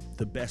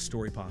the best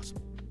story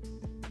possible?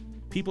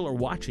 People are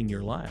watching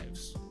your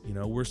lives.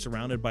 We're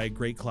surrounded by a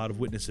great cloud of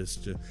witnesses,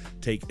 to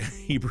take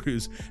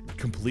Hebrews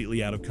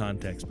completely out of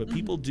context. But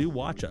people do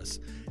watch us,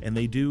 and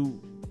they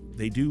do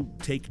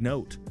take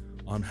note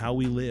on how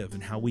we live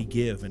and how we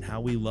give and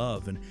how we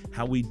love and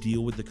how we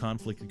deal with the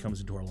conflict that comes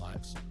into our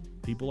lives.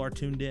 People are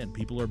tuned in.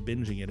 People are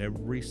binging it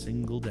every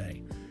single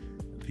day.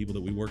 People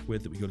that we work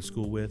with, that we go to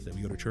school with, that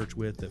we go to church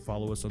with, that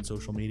follow us on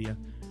social media.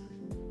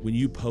 When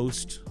you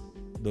post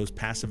those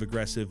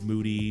passive-aggressive,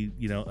 moody,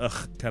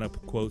 kind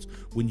of quotes,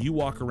 when you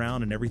walk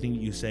around and everything that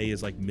you say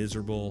is like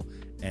miserable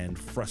and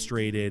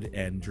frustrated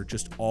and you're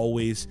just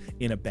always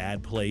in a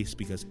bad place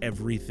because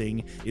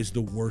everything is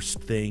the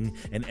worst thing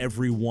and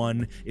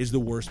everyone is the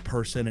worst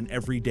person and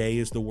every day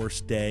is the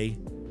worst day,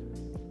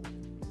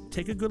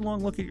 take a good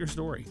long look at your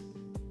story.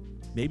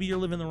 Maybe you're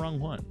living the wrong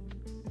one.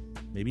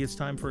 Maybe it's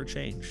time for a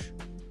change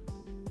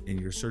in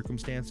your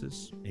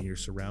circumstances, in your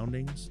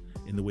surroundings,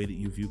 in the way that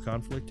you view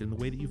conflict, in the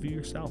way that you view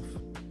yourself.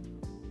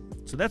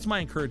 So that's my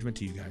encouragement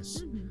to you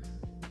guys. Mm-hmm.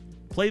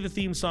 Play the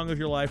theme song of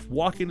your life.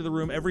 Walk into the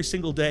room every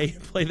single day.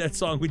 Play that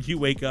song when you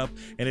wake up,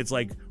 and it's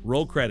like,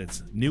 roll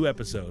credits, new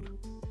episode.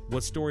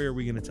 What story are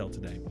we going to tell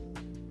today?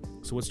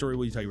 So what story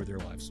will you tell with your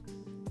lives?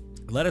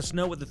 Let us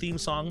know what the theme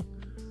song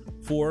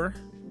for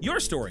your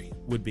story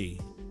would be,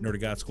 Nerd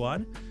of God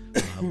Squad.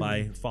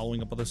 By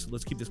following up with us.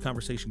 Let's keep this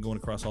conversation going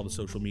across all the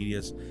social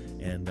medias,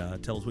 and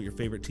tell us what your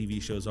favorite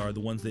TV shows are, the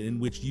ones in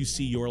which you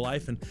see your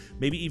life, and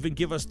maybe even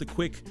give us the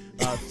quick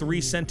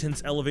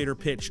 3-sentence elevator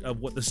pitch of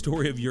what the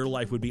story of your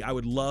life would be. I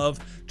would love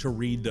to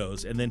read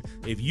those, and then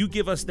if you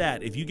give us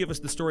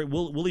the story,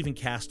 we'll even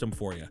cast them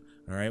for you.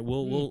 All right,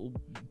 we'll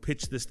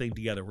pitch this thing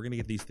together. We're gonna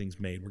get these things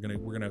made.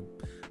 We're gonna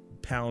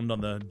pound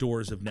on the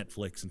doors of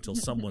Netflix until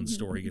someone's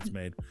story gets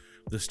made.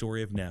 The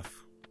story of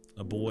Neff,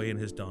 a boy and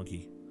his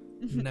donkey.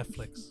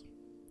 Netflix.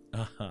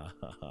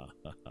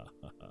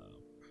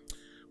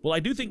 Well, I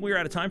do think we're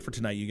out of time for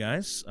tonight, you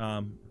guys.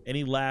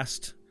 Any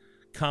last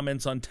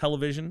comments on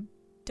television?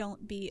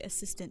 Don't be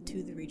assistant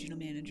to the regional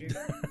manager.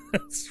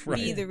 That's right.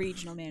 Be the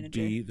regional manager.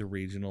 Be the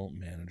regional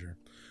manager.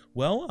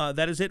 Well,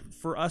 that is it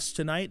for us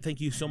tonight.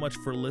 Thank you so much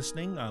for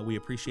listening. We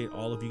appreciate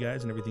all of you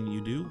guys and everything that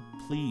you do.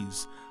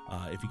 Please,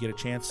 if you get a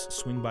chance,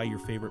 swing by your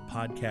favorite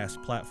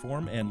podcast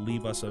platform and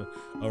leave us a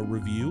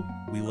review.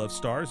 We love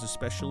stars,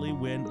 especially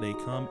when they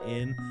come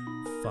in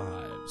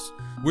 5s.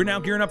 We're now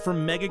gearing up for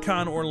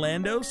MegaCon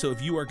Orlando, so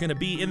if you are going to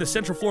be in the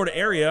Central Florida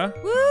area,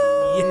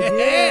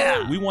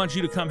 yeah, we want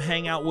you to come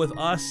hang out with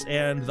us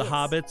and the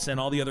Hobbits and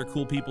all the other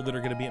cool people that are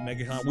going to be at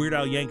MegaCon. Weird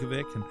Al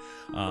Yankovic and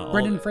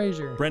Brendan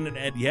Fraser.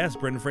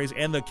 Brendan Fraser,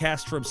 and the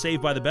cast from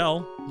Saved by the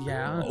Bell.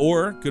 Yeah.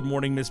 Or Good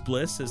Morning Miss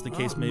Bliss, as the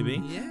case may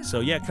be. Yeah. So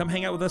yeah, come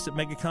hang out with us at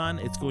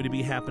MegaCon. It's going to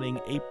be happening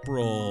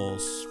April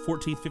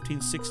 14th,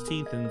 15th,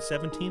 16th, and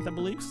 17th, I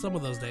believe. Some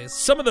of those days.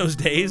 Some of those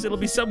days. It'll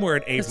be somewhere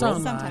in It's April.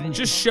 online.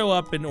 Just show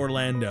up in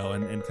Orlando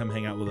and come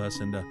hang out with us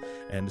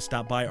and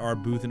stop by our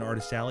booth in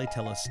Artist Alley.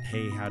 Tell us,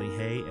 hey, howdy,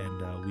 hey,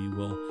 and we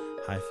will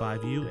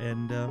high-five you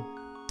and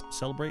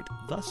celebrate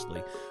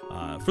thusly.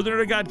 For the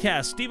Nerd of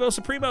Godcast, Steve-O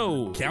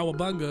Supremo,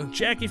 Cowabunga,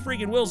 Jackie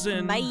freaking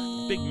Wilson,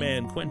 Bye. Big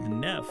Man Quentin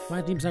Neff,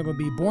 My theme song would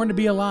be Born to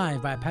Be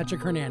Alive by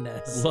Patrick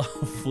Hernandez.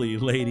 lovely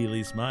Lady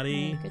Lise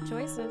Motti, Good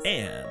choices.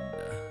 and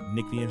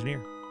Nick the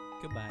Engineer.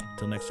 Goodbye.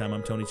 Till next time,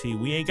 I'm Tony T.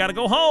 We ain't gotta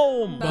go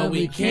home, But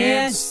we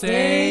can't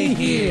stay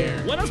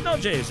here. Buenos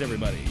noches,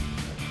 everybody.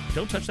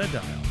 Don't touch that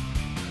dial.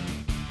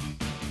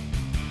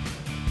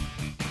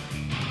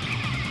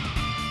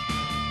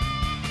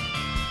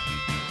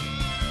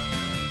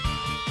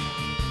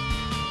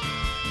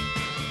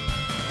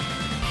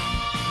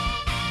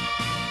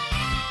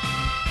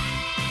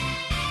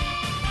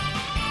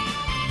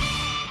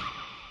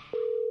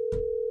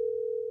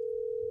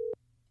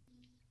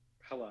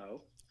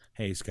 Hello.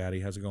 Hey, Scotty,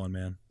 how's it going,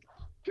 man?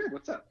 Good.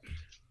 What's up?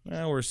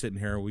 Well, we're sitting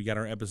here. We got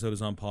our episode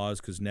is on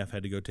pause because Neff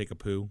had to go take a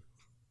poo.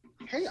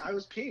 Hey, I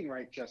was peeing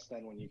right just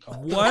then when you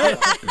called.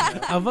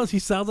 What? He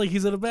sounds like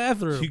he's in a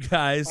bathroom. You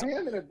guys,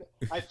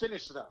 I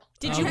finished though.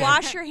 Did you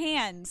wash your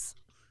hands?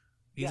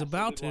 He's Yes, I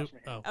about did to. wash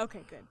my hands. Oh.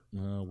 Okay, good.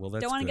 Well,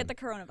 that's Don't want to good. get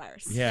the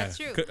coronavirus. Yeah, That's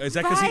true. Is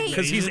that Right.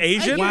 because he's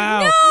Asian?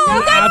 Wow. No, You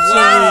that's absolute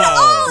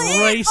Wow.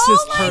 it. racist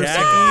Oh my person.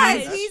 God.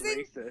 That's He's in-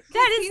 racist.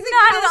 That is He's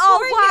not at all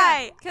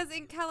why. Because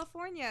in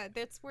California,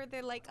 that's where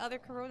the like other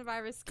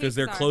coronavirus. Because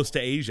they're cases are. close to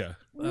Asia.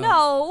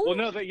 No. Well,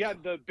 no,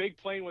 the big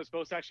plane was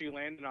supposed to actually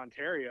land in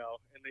Ontario,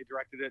 and they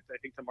directed it, I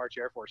think, to March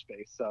Air Force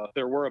Base. So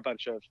there were a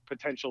bunch of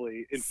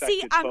potentially infected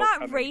See, I'm folk not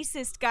coming.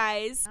 racist,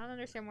 guys. I don't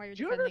understand why you're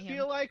Do you ever defending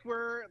feel him. like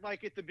we're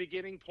like at the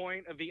beginning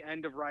point of the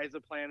end of Rise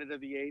of Planet of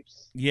the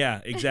Apes?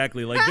 Yeah,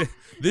 exactly. Like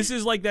this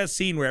is like that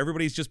scene where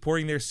everybody's just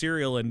pouring their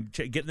cereal and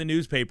getting the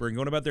newspaper and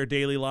going about their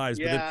daily lives,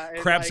 but Yeah, then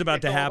and, crap's like, about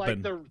it's to all,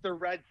 happen. Like the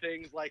red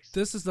things, like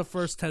This is the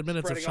first 10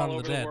 minutes of spreading Shaun all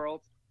of over the Dead.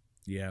 world.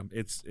 Yeah,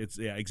 it's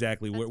yeah,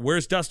 exactly.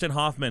 Where's Dustin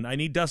Hoffman? I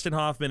need Dustin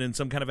Hoffman in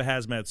some kind of a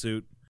hazmat suit.